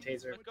 I'm going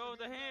taser. Let go of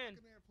the hand.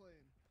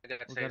 I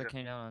got a We got a taser.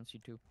 canine on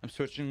C2. I'm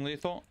switching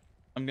lethal.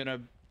 I'm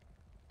gonna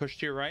push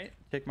to your right.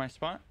 Take my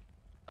spot.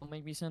 Don't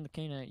make me send the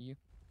canine at you.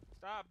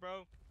 Stop,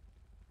 bro.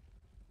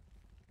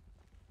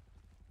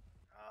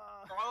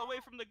 Crawl away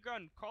from the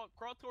gun. Crawl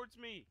towards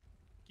me.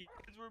 Keep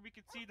hands where we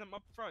can see them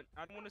up front.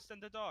 I don't want to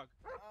send the dog.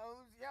 I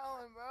was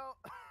yelling, bro.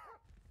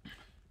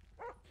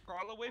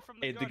 Crawl away from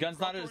the Hey, gun. the gun's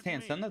Crawl not in his towards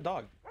hand. me. Send the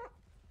dog.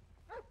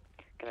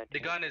 The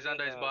gun is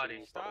under his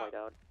body. Stop.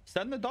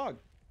 Send the dog.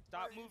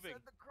 Stop moving.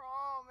 The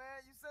crawl,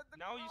 man. You said the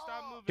Now you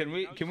stop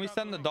moving. Can we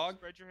send the dog?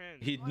 Spread your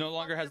hands. He no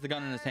longer has the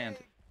gun in his hand.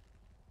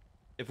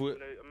 If we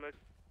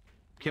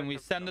can we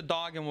send the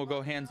dog and we'll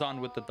go hands on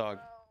with the dog.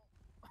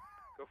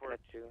 Go for it.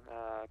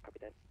 Copy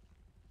that.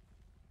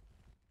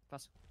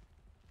 Pass.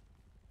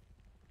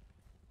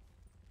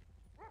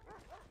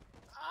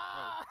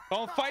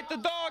 Don't fight the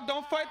dog.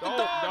 Don't fight the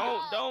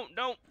dog. Don't.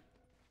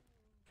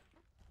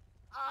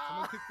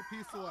 Someone take the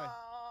piece away.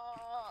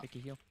 Make a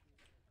heal.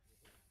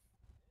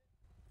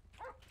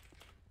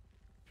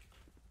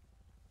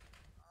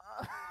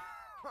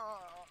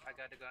 I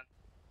got the gun.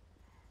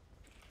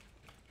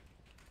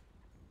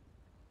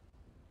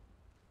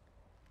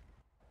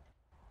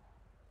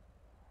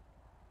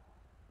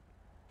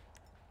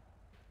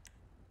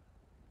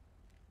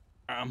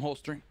 I'm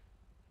holstering.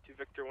 2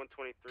 Victor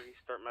 123,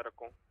 start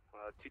medical.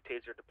 2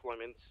 taser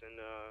deployments and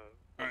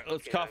All right,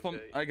 let's cuff him.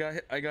 I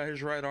got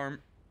his right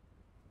arm.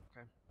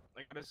 Okay.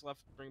 I got his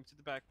left. Bring him to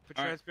the back. Put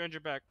All your right. hands behind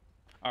your back.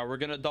 All right, we're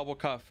gonna double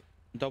cuff,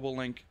 double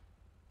link.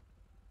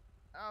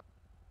 All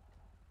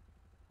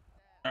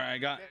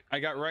right, I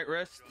got right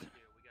wrist.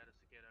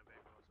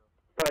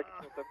 Back in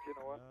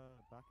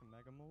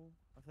Mega Mall,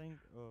 I think,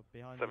 or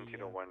behind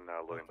 1701,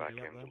 loading back in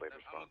to later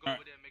I'm spot. gonna go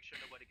over there and make sure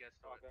nobody gets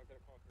to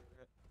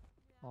it.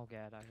 Oh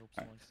god, I hope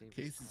someone saves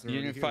Cases it.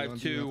 Unit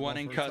 5-2, one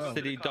in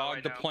custody.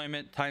 Dog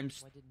deployment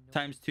times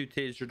 2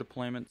 taser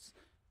deployments.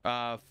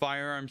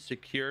 Firearm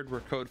secured. We're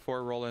code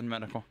 4. Roll in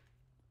medical.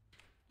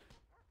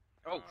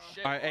 Oh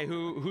shit. All right, hey,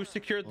 who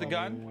secured the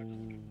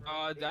gun?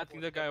 I think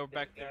the guy over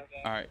back there.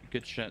 All right,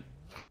 good shit.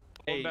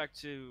 Going Hey, back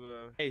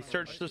to. hey,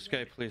 search this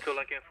guy, please. So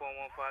like in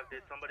 415,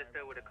 did somebody stay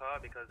with the car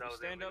because that was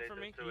stand up for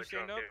me? Can you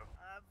stand up?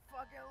 I'm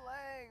fucking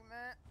leg,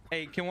 man.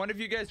 Hey, can one of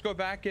you guys go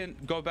back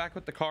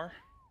with the car?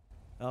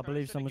 I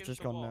believe someone's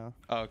just gone now.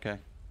 Oh, okay.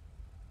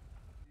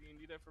 You can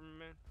do that for me,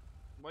 man.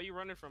 Why are you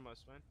running from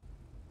us, man?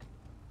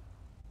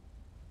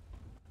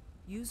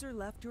 User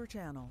left your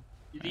channel.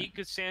 You think you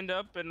could stand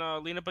up and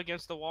lean up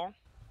against the wall?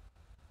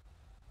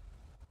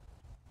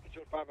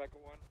 Control 5 back at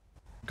 1.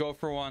 Go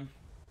for one.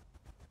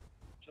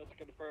 Just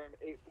to confirm,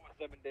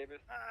 847 Davis.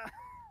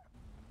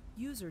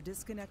 User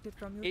disconnected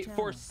from your channel.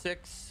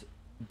 846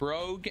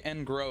 Brogue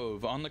and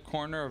Grove, on the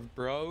corner of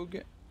Brogue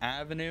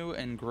Avenue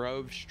and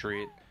Grove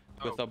Street,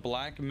 with a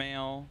black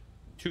male,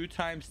 2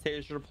 times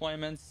taser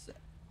deployments,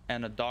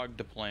 and a dog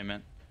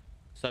deployment.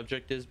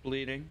 Subject is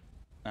bleeding.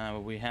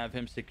 We have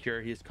him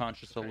secure. He's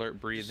conscious,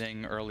 alert,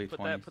 breathing, early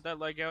 20s. Put that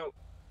leg out.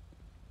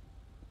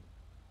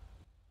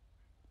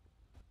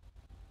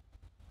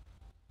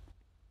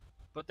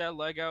 Put that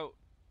leg out.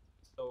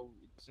 So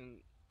does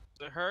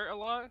it hurt a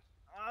lot?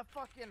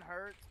 Fucking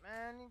hurts,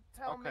 man. You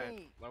tell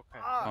me. Okay.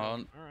 Ah. All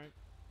right.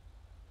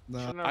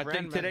 No. I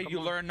think today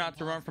you learned not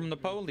to run from the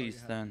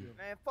police then.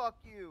 Man, fuck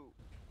you.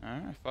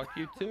 Alright, fuck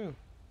you too.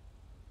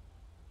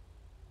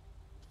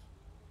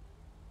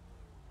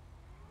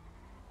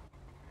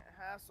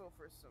 Hassle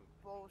for some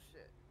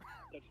bullshit.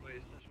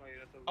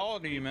 How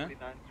old are you, man?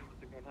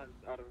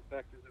 Out of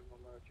effect, is it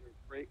one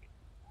break?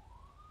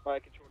 Fire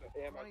control to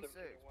AMR 26.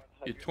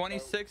 You're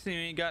 26 and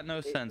you ain't got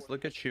no sense.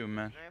 Look at you,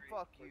 man.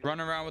 Fuck you.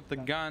 Running around with the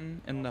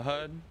gun in the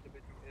hood.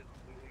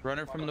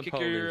 Running from the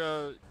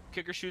police.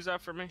 Kick your shoes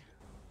out for me.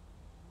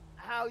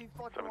 How you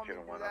fucking want me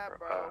to do that,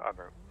 bro? I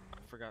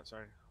forgot,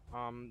 sorry.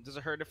 Does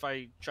it hurt if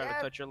I try to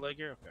touch your leg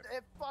here? Okay.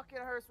 It fucking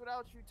hurts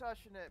without you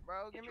touching it,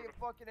 bro. Give me a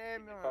fucking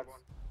ambulance.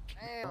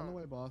 Damn. On the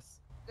way,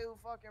 boss. Dude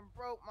fucking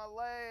broke my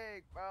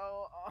leg,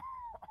 bro.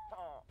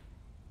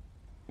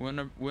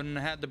 Wouldn't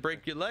have had to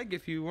break your leg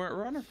if you weren't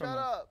running from Shut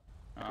us.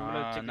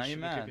 up. Now you're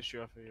mad. Kick a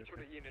shoe off of you.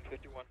 Union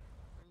 51. When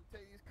you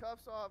take these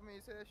cuffs off me,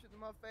 say that shit to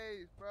my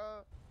face,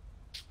 bro.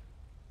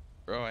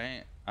 Bro,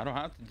 I don't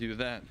have to do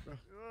that.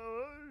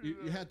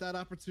 You had that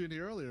opportunity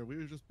earlier. We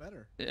were just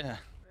better. Yeah.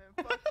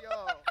 Man, fuck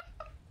y'all.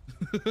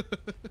 Do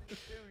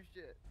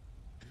shit.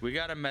 We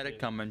got a medic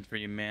coming for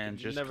you, man.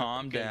 Just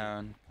calm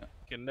down.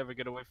 Can never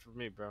get away from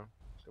me, bro.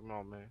 Come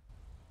on, man.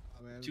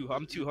 Oh, man.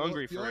 I'm too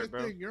hungry for it, bro.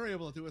 The only thing you're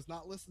able to do is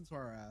not listen to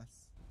our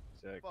ass.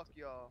 Exactly. Fuck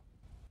y'all.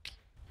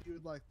 You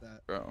would like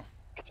that. Bro.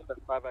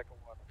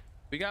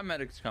 We got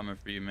medics coming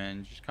for you,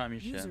 man. Just calm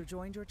your shit. User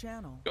joined your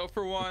channel. Go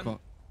for one.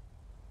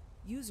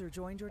 User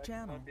joined your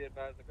channel. Be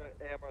advised, I've got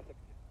AMR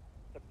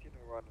 17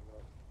 running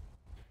up.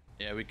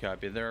 Yeah, we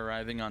copy. They're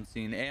arriving on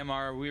scene.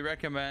 AMR, we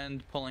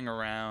recommend pulling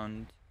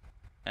around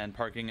and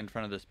parking in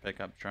front of this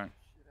pickup truck.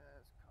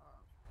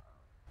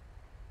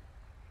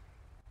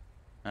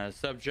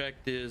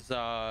 Subject is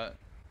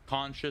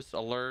conscious,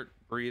 alert,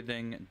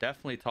 breathing,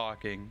 definitely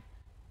talking.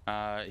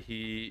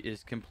 He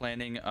is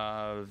complaining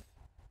of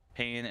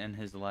pain in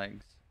his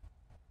legs.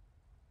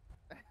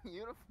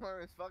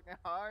 Uniform is fucking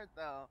hard,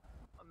 though.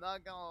 I'm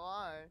not gonna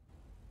lie.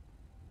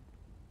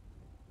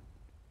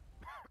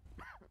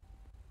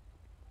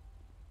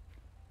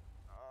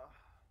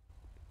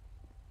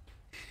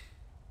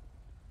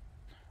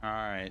 All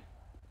right,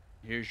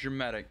 here's your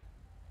medic.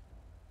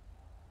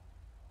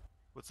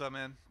 What's up,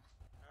 man?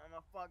 On my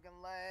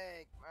fucking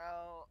leg,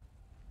 bro.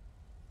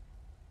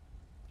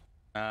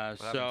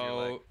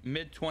 So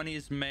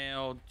mid-20s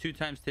male, 2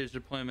 times taser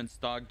deployments,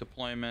 dog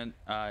deployment.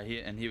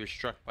 He was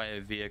struck by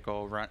a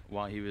vehicle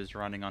while he was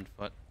running on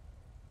foot.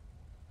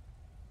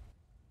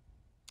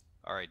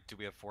 All right. Do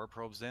we have 4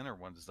 probes in, or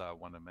one's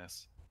one to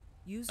miss?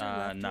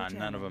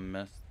 None of them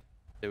missed.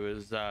 It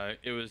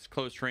was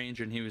close range,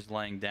 and he was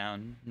laying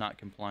down, not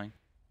complying.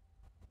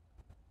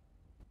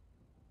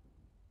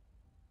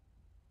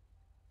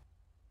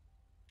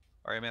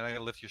 All right, man. I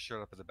gotta lift your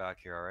shirt up at the back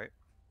here. All right.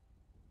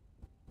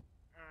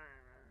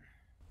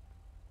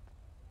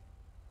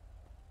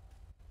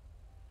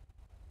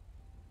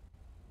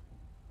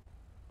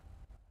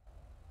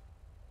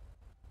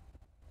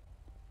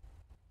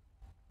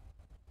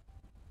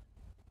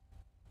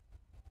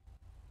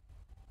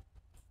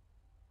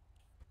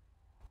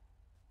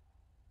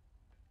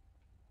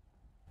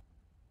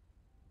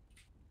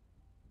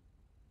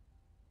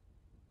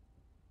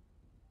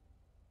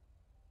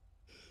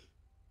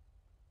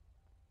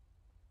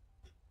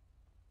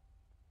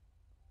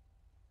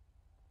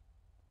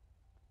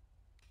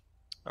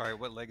 All right,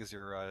 what leg is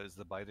your is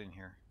the bite in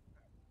here?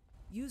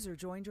 User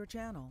joined your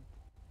channel.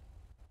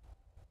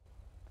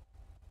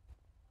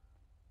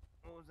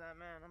 What was that,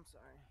 man? I'm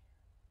sorry.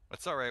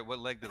 That's all right. What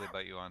leg did they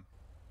bite you on?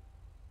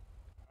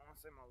 I want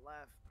to say my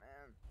left,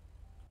 man.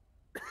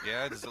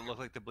 Yeah, does it look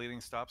like the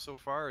bleeding stopped so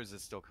far, or is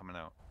it still coming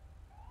out?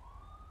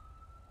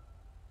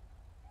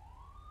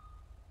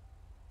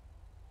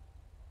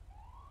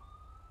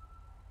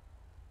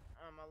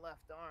 On my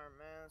left arm,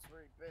 man. That's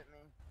where he bit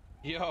me.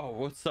 Yo,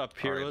 what's up,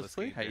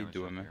 Peerlessly? Right, How you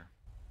doing, man?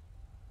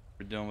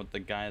 We're dealing with the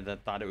guy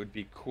that thought it would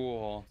be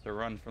cool to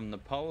run from the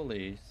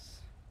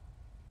police.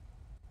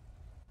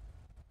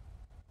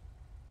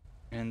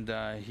 And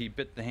he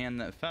bit the hand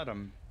that fed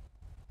him.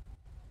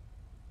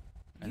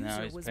 And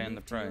now he's paying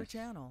the price.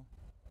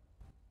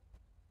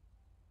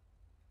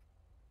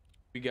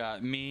 We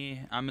got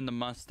me, I'm in the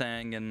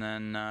Mustang, and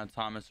then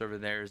Thomas over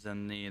there is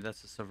in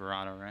that's the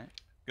Silverado, right?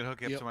 Gonna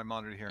hook you up to my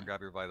monitor here and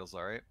grab your vitals,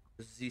 all right?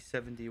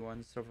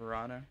 Z71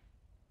 Silverado,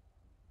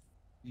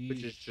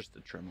 which is just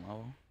a trim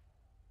level.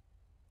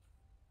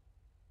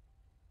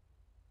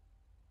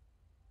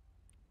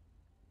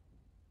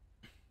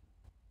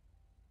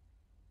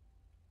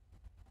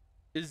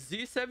 Is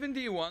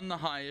Z71 the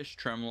highest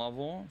trim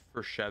level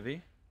for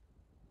Chevy?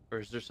 Or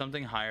is there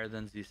something higher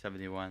than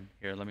Z71?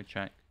 Here, let me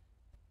check.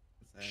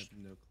 I have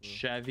no clue.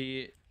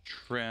 Chevy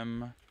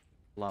trim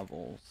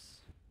levels.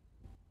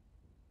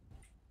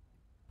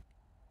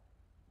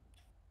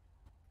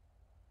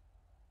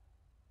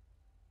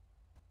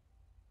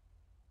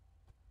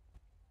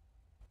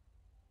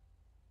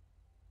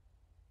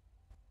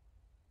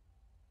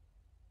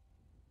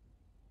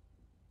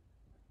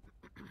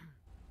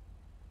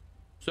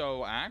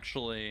 So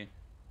actually,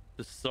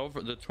 the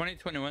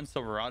 2021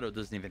 Silverado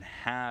doesn't even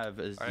have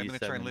a Z71. Alright, I'm gonna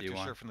try and lift your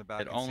shirt from the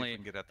back. It and see if we only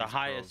can get at the these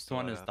highest pros,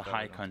 one is the that way High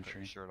I don't have to take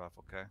Country. your shirt off,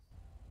 okay?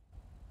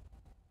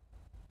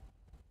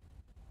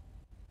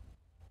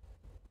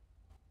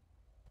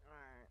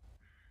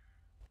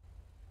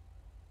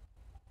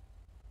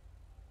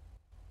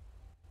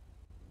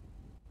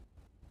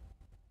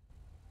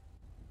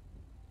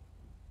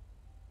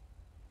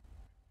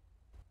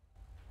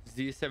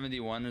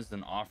 Z71 is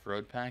an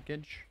off-road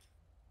package.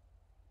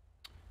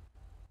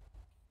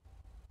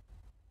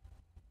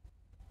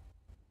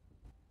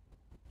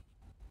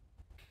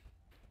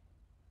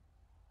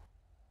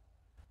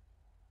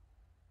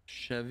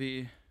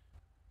 Chevy.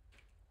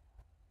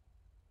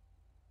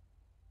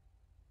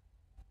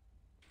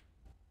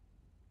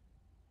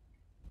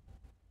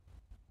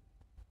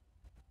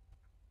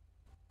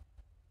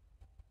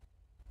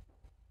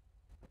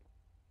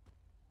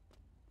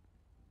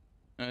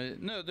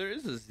 No, there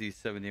is a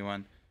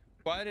Z71.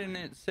 Why didn't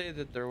it say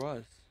that there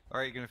was?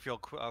 Alright, you're gonna feel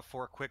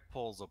 4 quick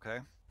pulls, okay?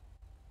 Alright,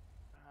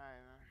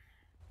 man.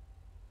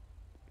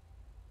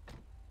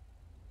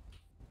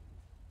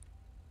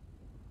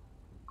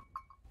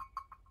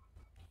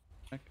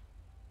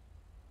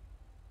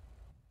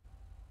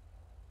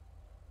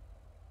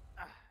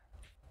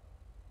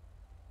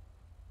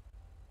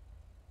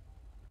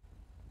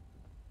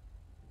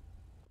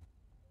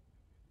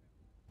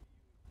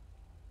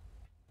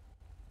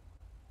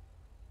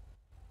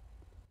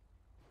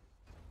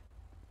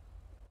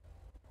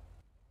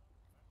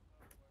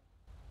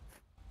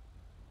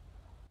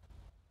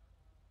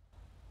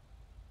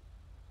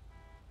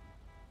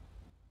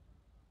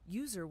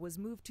 User was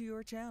moved to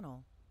your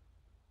channel.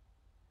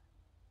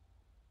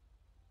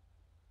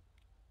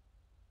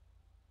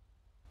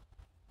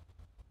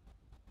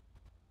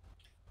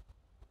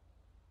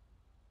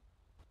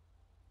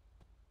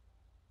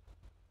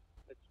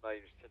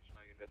 Attention,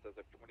 unit. That's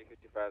a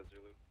 2055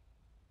 Zulu.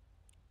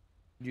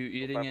 You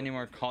eating any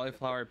more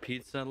cauliflower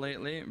pizza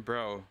lately,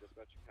 bro?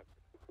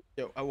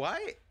 Yo,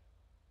 why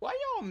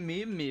y'all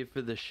meme me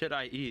for the shit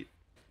I eat?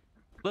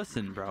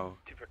 Listen, bro.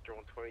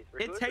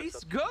 It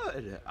tastes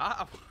good.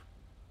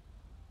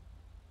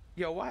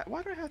 Yo, why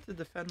do I have to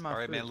defend my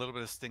Alright, food? man, a little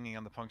bit of stinging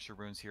on the puncture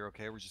wounds here,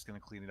 okay? We're just gonna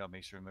clean it up,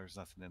 make sure there's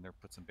nothing in there,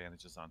 put some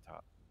bandages on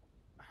top.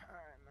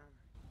 Alright, man.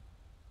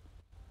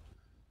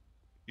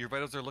 Your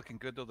vitals are looking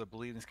good though, the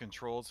bleeding is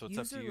controlled, so it's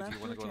up to you. Do you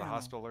want to go to the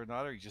hospital or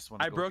not, or you just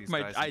want to go with these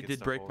guys and I get did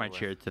stuff break over my with?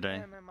 chair today.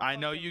 Yeah, man, my I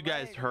know fucking you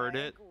guys leg, heard my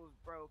it. ankle was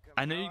broken,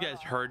 I know bro. you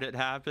guys heard it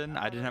happen.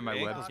 I didn't have my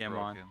Your ankle's webcam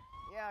on. broken.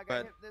 Yeah, I got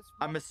But hit, this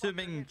I'm motherfucker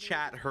assuming hit me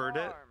chat with his heard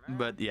it. car, man.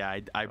 But yeah,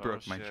 I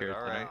broke my shit, chair today.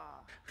 alright.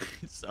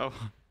 So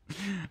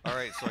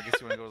Alright, so I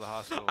guess you want to go to the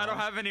hospital. I don't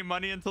huh? have any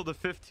money until the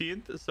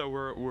 15th, so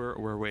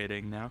we're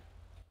waiting now.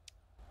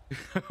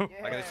 I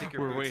gotta take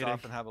your We're boots waiting.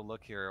 off and have a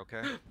look here,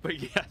 okay? But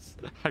yes,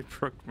 I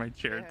broke my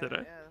chair Yeah, today.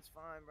 yeah, that's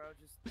fine, bro.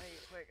 Just make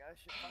it quick. That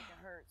shit fucking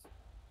hurts.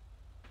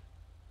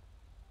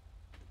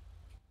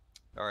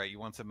 Alright, you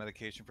want some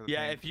medication for the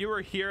Yeah, pain? if you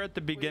were here at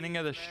the beginning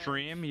of the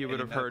stream, you would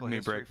have heard medical me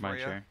history break my for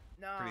ya? chair.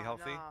 Nah, Pretty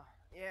healthy? nah.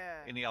 Yeah.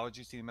 Any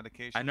allergies to any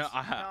medications? I know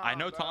Nah,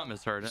 bro.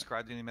 Thomas heard it.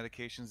 Prescribed any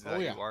medications Oh,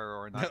 that yeah. you are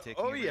or are not taking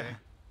Oh every yeah. day?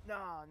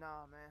 Nah,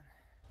 man.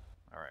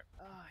 Alright.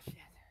 Oh, shit.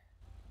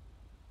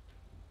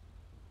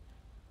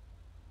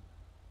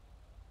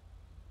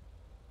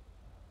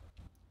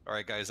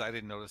 Alright, guys, I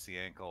didn't notice the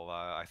ankle.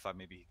 I thought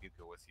maybe he could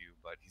go with you,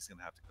 but he's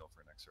gonna have to go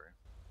for an x-ray.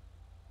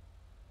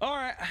 All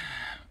right.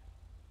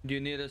 Do you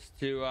need us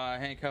to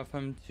handcuff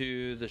him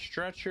to the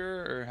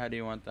stretcher, or how do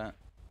you want that?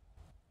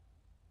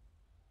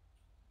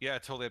 Yeah,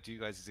 totally up to you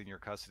guys. He's in your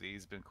custody.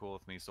 He's been cool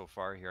with me so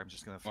far here. I'm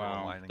just gonna throw a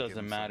Well, line and give doesn't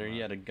him matter. some, He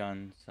had a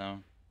gun, so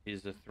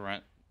he's a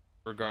threat,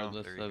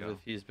 regardless there you of go.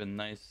 if he's been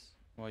nice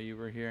while you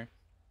were here.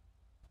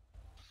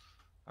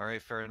 All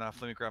right, fair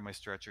enough. Let me grab my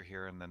stretcher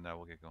here, and then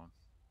we'll get going.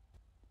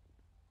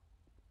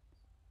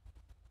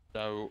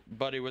 So,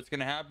 buddy, what's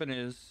gonna happen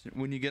is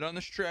when you get on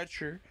the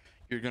stretcher,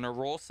 you're gonna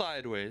roll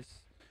sideways.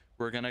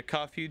 We're gonna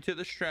cuff you to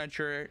the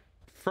stretcher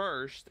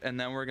first, and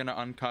then we're gonna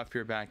uncuff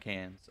your back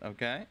hands.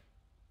 Okay?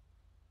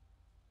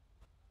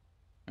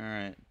 All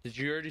right. Did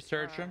you already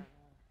search him?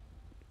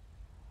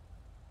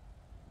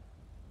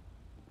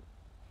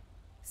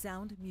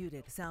 Sound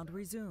muted. Sound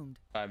resumed.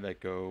 5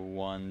 Echo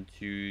 1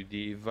 to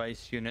the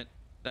vice unit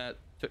that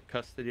took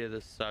custody of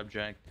the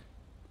subject.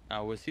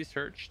 Was he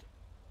searched?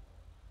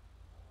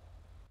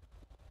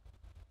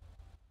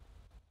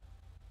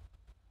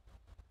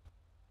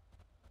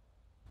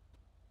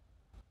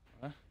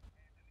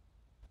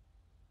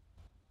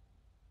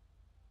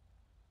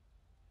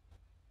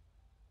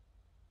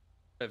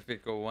 What?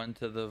 Vehicle 1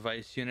 to the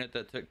vice unit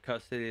that took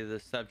custody of the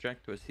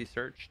subject. Was he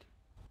searched?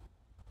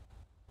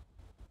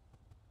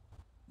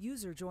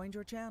 User joined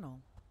your channel.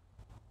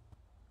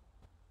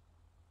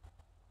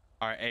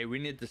 Alright, hey, we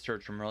need to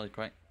search him really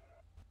quick.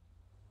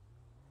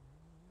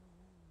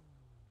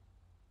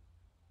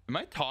 Am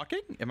I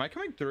talking? Am I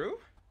coming through?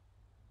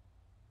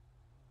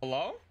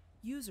 Hello?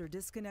 User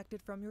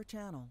disconnected from your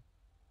channel.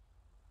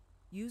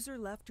 User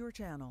left your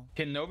channel.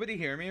 Can nobody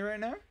hear me right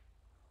now?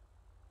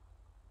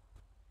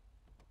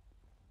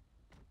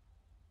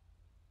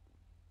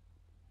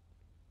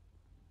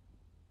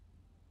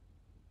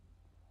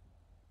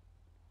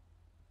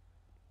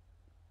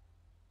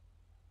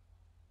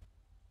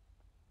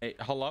 Hey,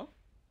 hello?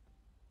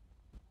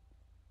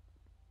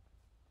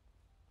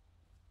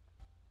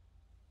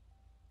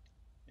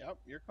 Yep,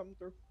 you're coming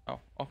through. Oh,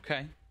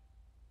 okay.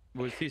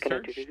 Was he Connector,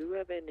 searched? did you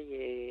have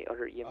any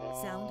other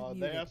EMS?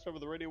 They asked over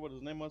the radio what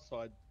his name was, so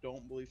I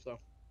don't believe so.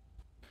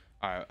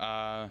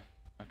 Alright,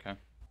 okay.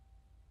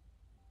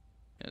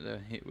 Yeah,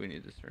 we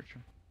need to search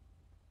him.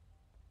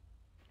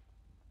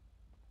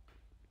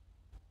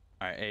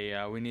 Alright,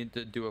 hey, we need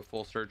to do a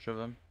full search of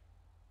him.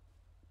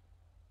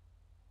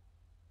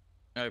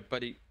 Alright,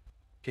 buddy,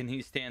 can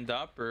he stand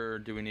up, or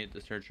do we need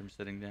to search him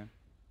sitting down?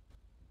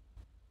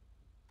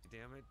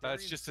 Damn it.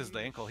 It's just his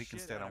ankle. He can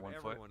stand on one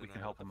foot. We can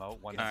help him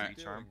out. One All right.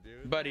 each arm.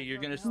 Buddy, you're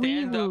gonna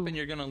stand up and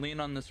you're gonna lean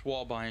on this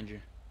wall behind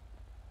you.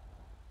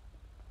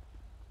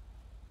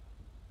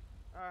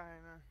 Alright,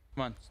 man.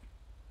 Come on,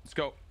 let's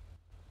go.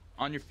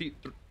 On your feet.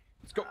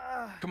 Let's go.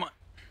 Come on.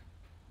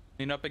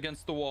 Lean up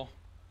against the wall.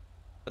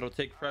 That'll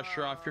take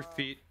pressure off your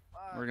feet.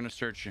 We're gonna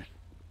search you.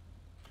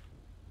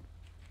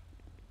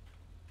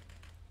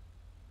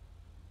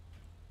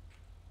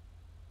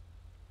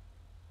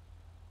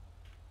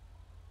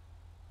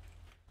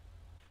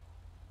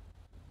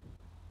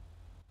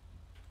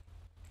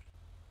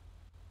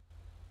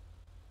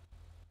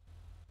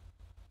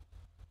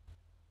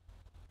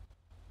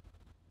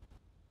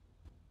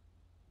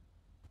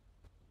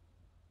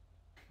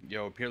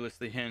 Yo,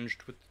 Peerlessly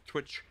Hinged with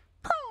Twitch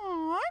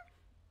Prime.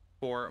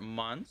 4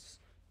 months.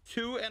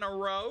 2 in a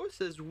row,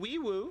 says wee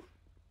woo.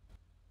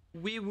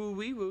 Wee woo,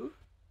 wee woo.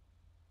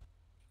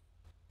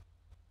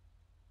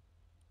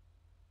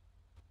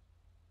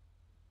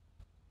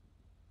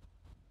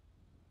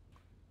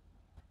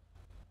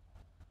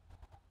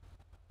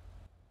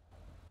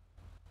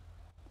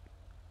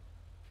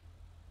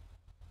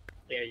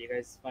 Yeah, you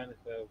guys fine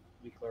with the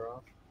we clear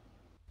off?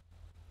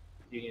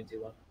 Union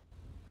 2-1.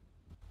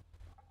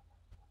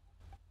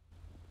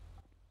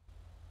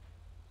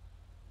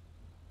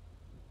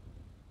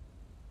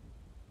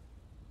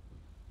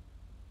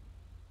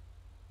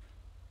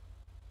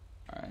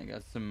 Alright, I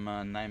got some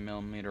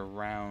 9mm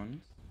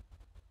rounds.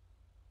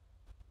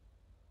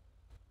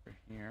 Over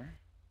here.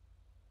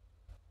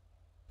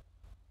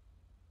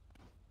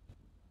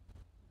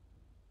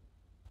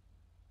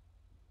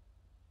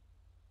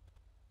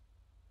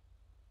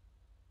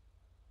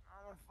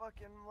 On a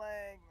fucking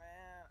leg,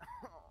 man.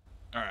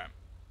 Alright.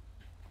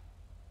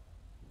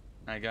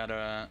 I got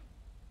a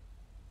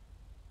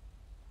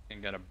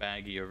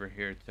baggie over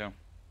here too.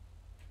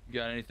 You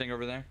got anything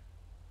over there?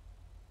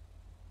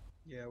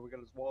 Yeah, we got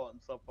his wallet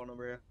and stuff on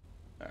over here.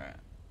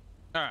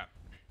 Alright.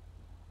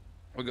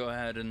 We'll go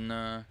ahead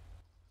and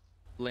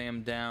lay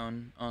him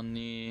down on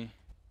the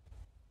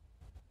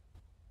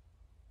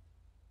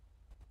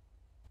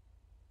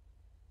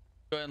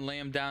go ahead and lay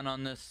him down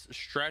on this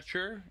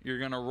stretcher. You're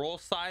gonna roll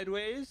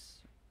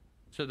sideways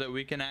so that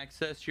we can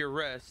access your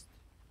wrist.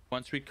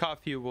 Once we cuff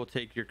you, we'll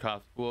take your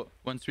cuff.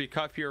 Once we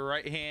cuff your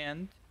right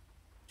hand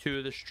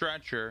to the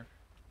stretcher,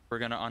 we're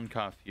gonna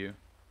uncuff you.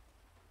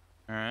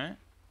 Alright?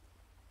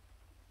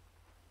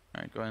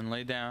 Alright, go ahead and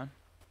lay down.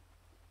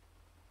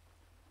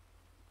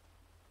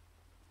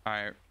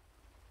 Alright.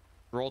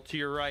 Roll to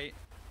your right.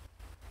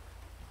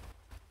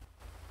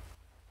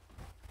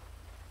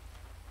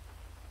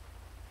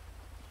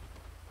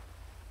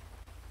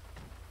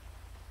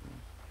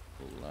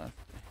 Left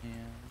hand.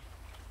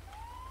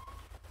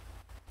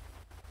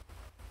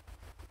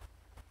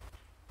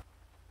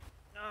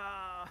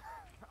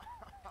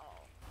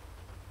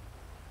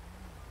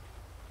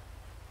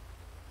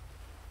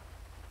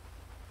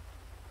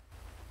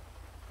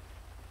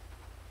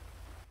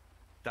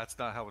 That's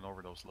not how an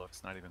overdose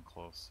looks. Not even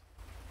close.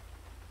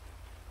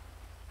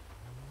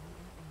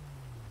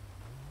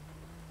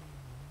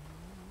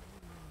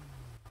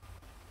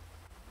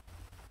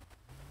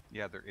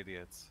 Yeah, they're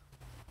idiots.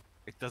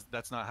 It does.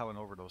 That's not how an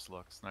overdose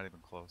looks. Not even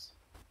close.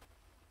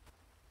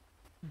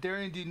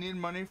 Darian, do you need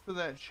money for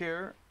that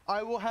chair?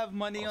 I will have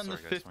money on the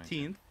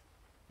 15th.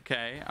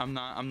 Okay, I'm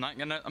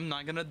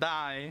not gonna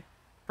die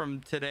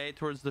from today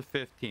towards the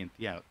 15th.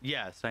 Yeah,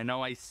 yes, I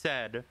know I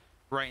said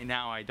right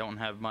now I don't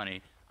have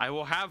money. I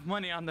will have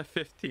money on the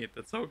 15th.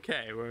 It's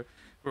okay.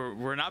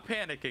 We're not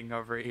panicking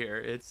over here.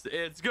 It's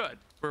good.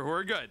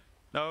 We're good.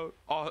 No,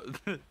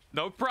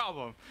 no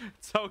problem.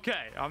 It's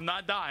okay. I'm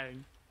not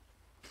dying.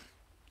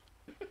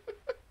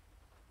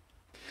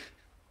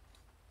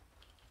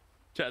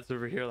 Chat's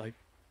over here like,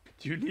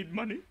 do you need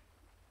money?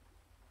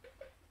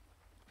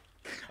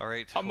 All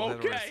right, I'm we'll head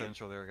over to okay.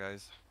 Central there,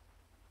 guys.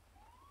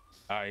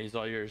 All right, he's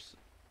all yours.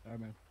 All right,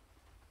 man.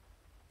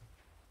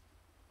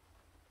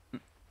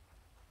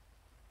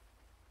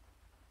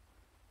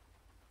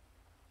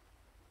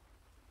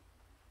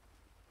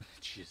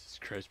 Jesus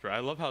Christ, bro. I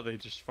love how they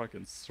just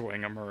fucking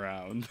swing them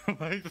around.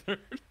 like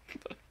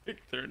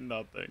they're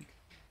nothing.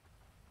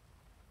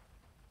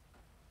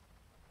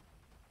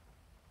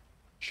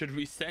 Should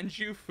we send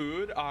you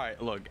food? All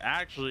right, look,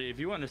 actually, if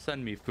you want to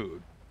send me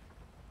food.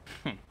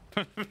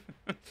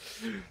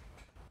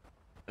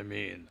 I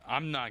mean,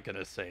 I'm not going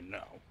to say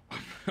no.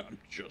 I'm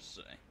just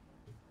saying.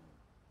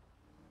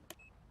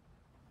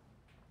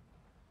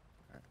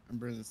 All right, I'm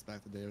bringing this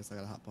back to Davis. I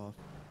gotta hop off.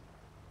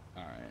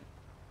 All right,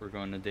 we're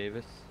going to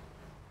Davis.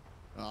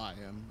 Oh, I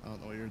am. I don't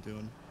know what you're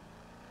doing.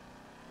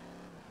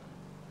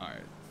 All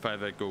right,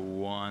 5 Echo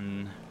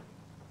 1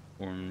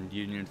 from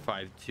Union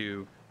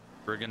 5-2.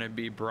 We're gonna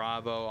be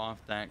Bravo off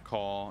that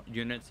call.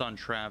 Units on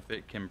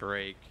traffic can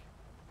break,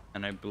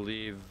 and I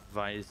believe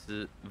Vice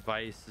is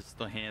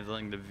still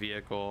handling the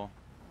vehicle,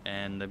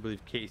 and I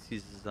believe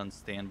Casey's is on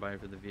standby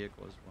for the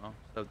vehicle as well.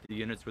 So the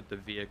units with the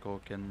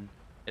vehicle can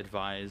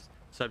advise.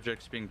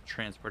 Subjects being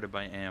transported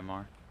by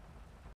AMR.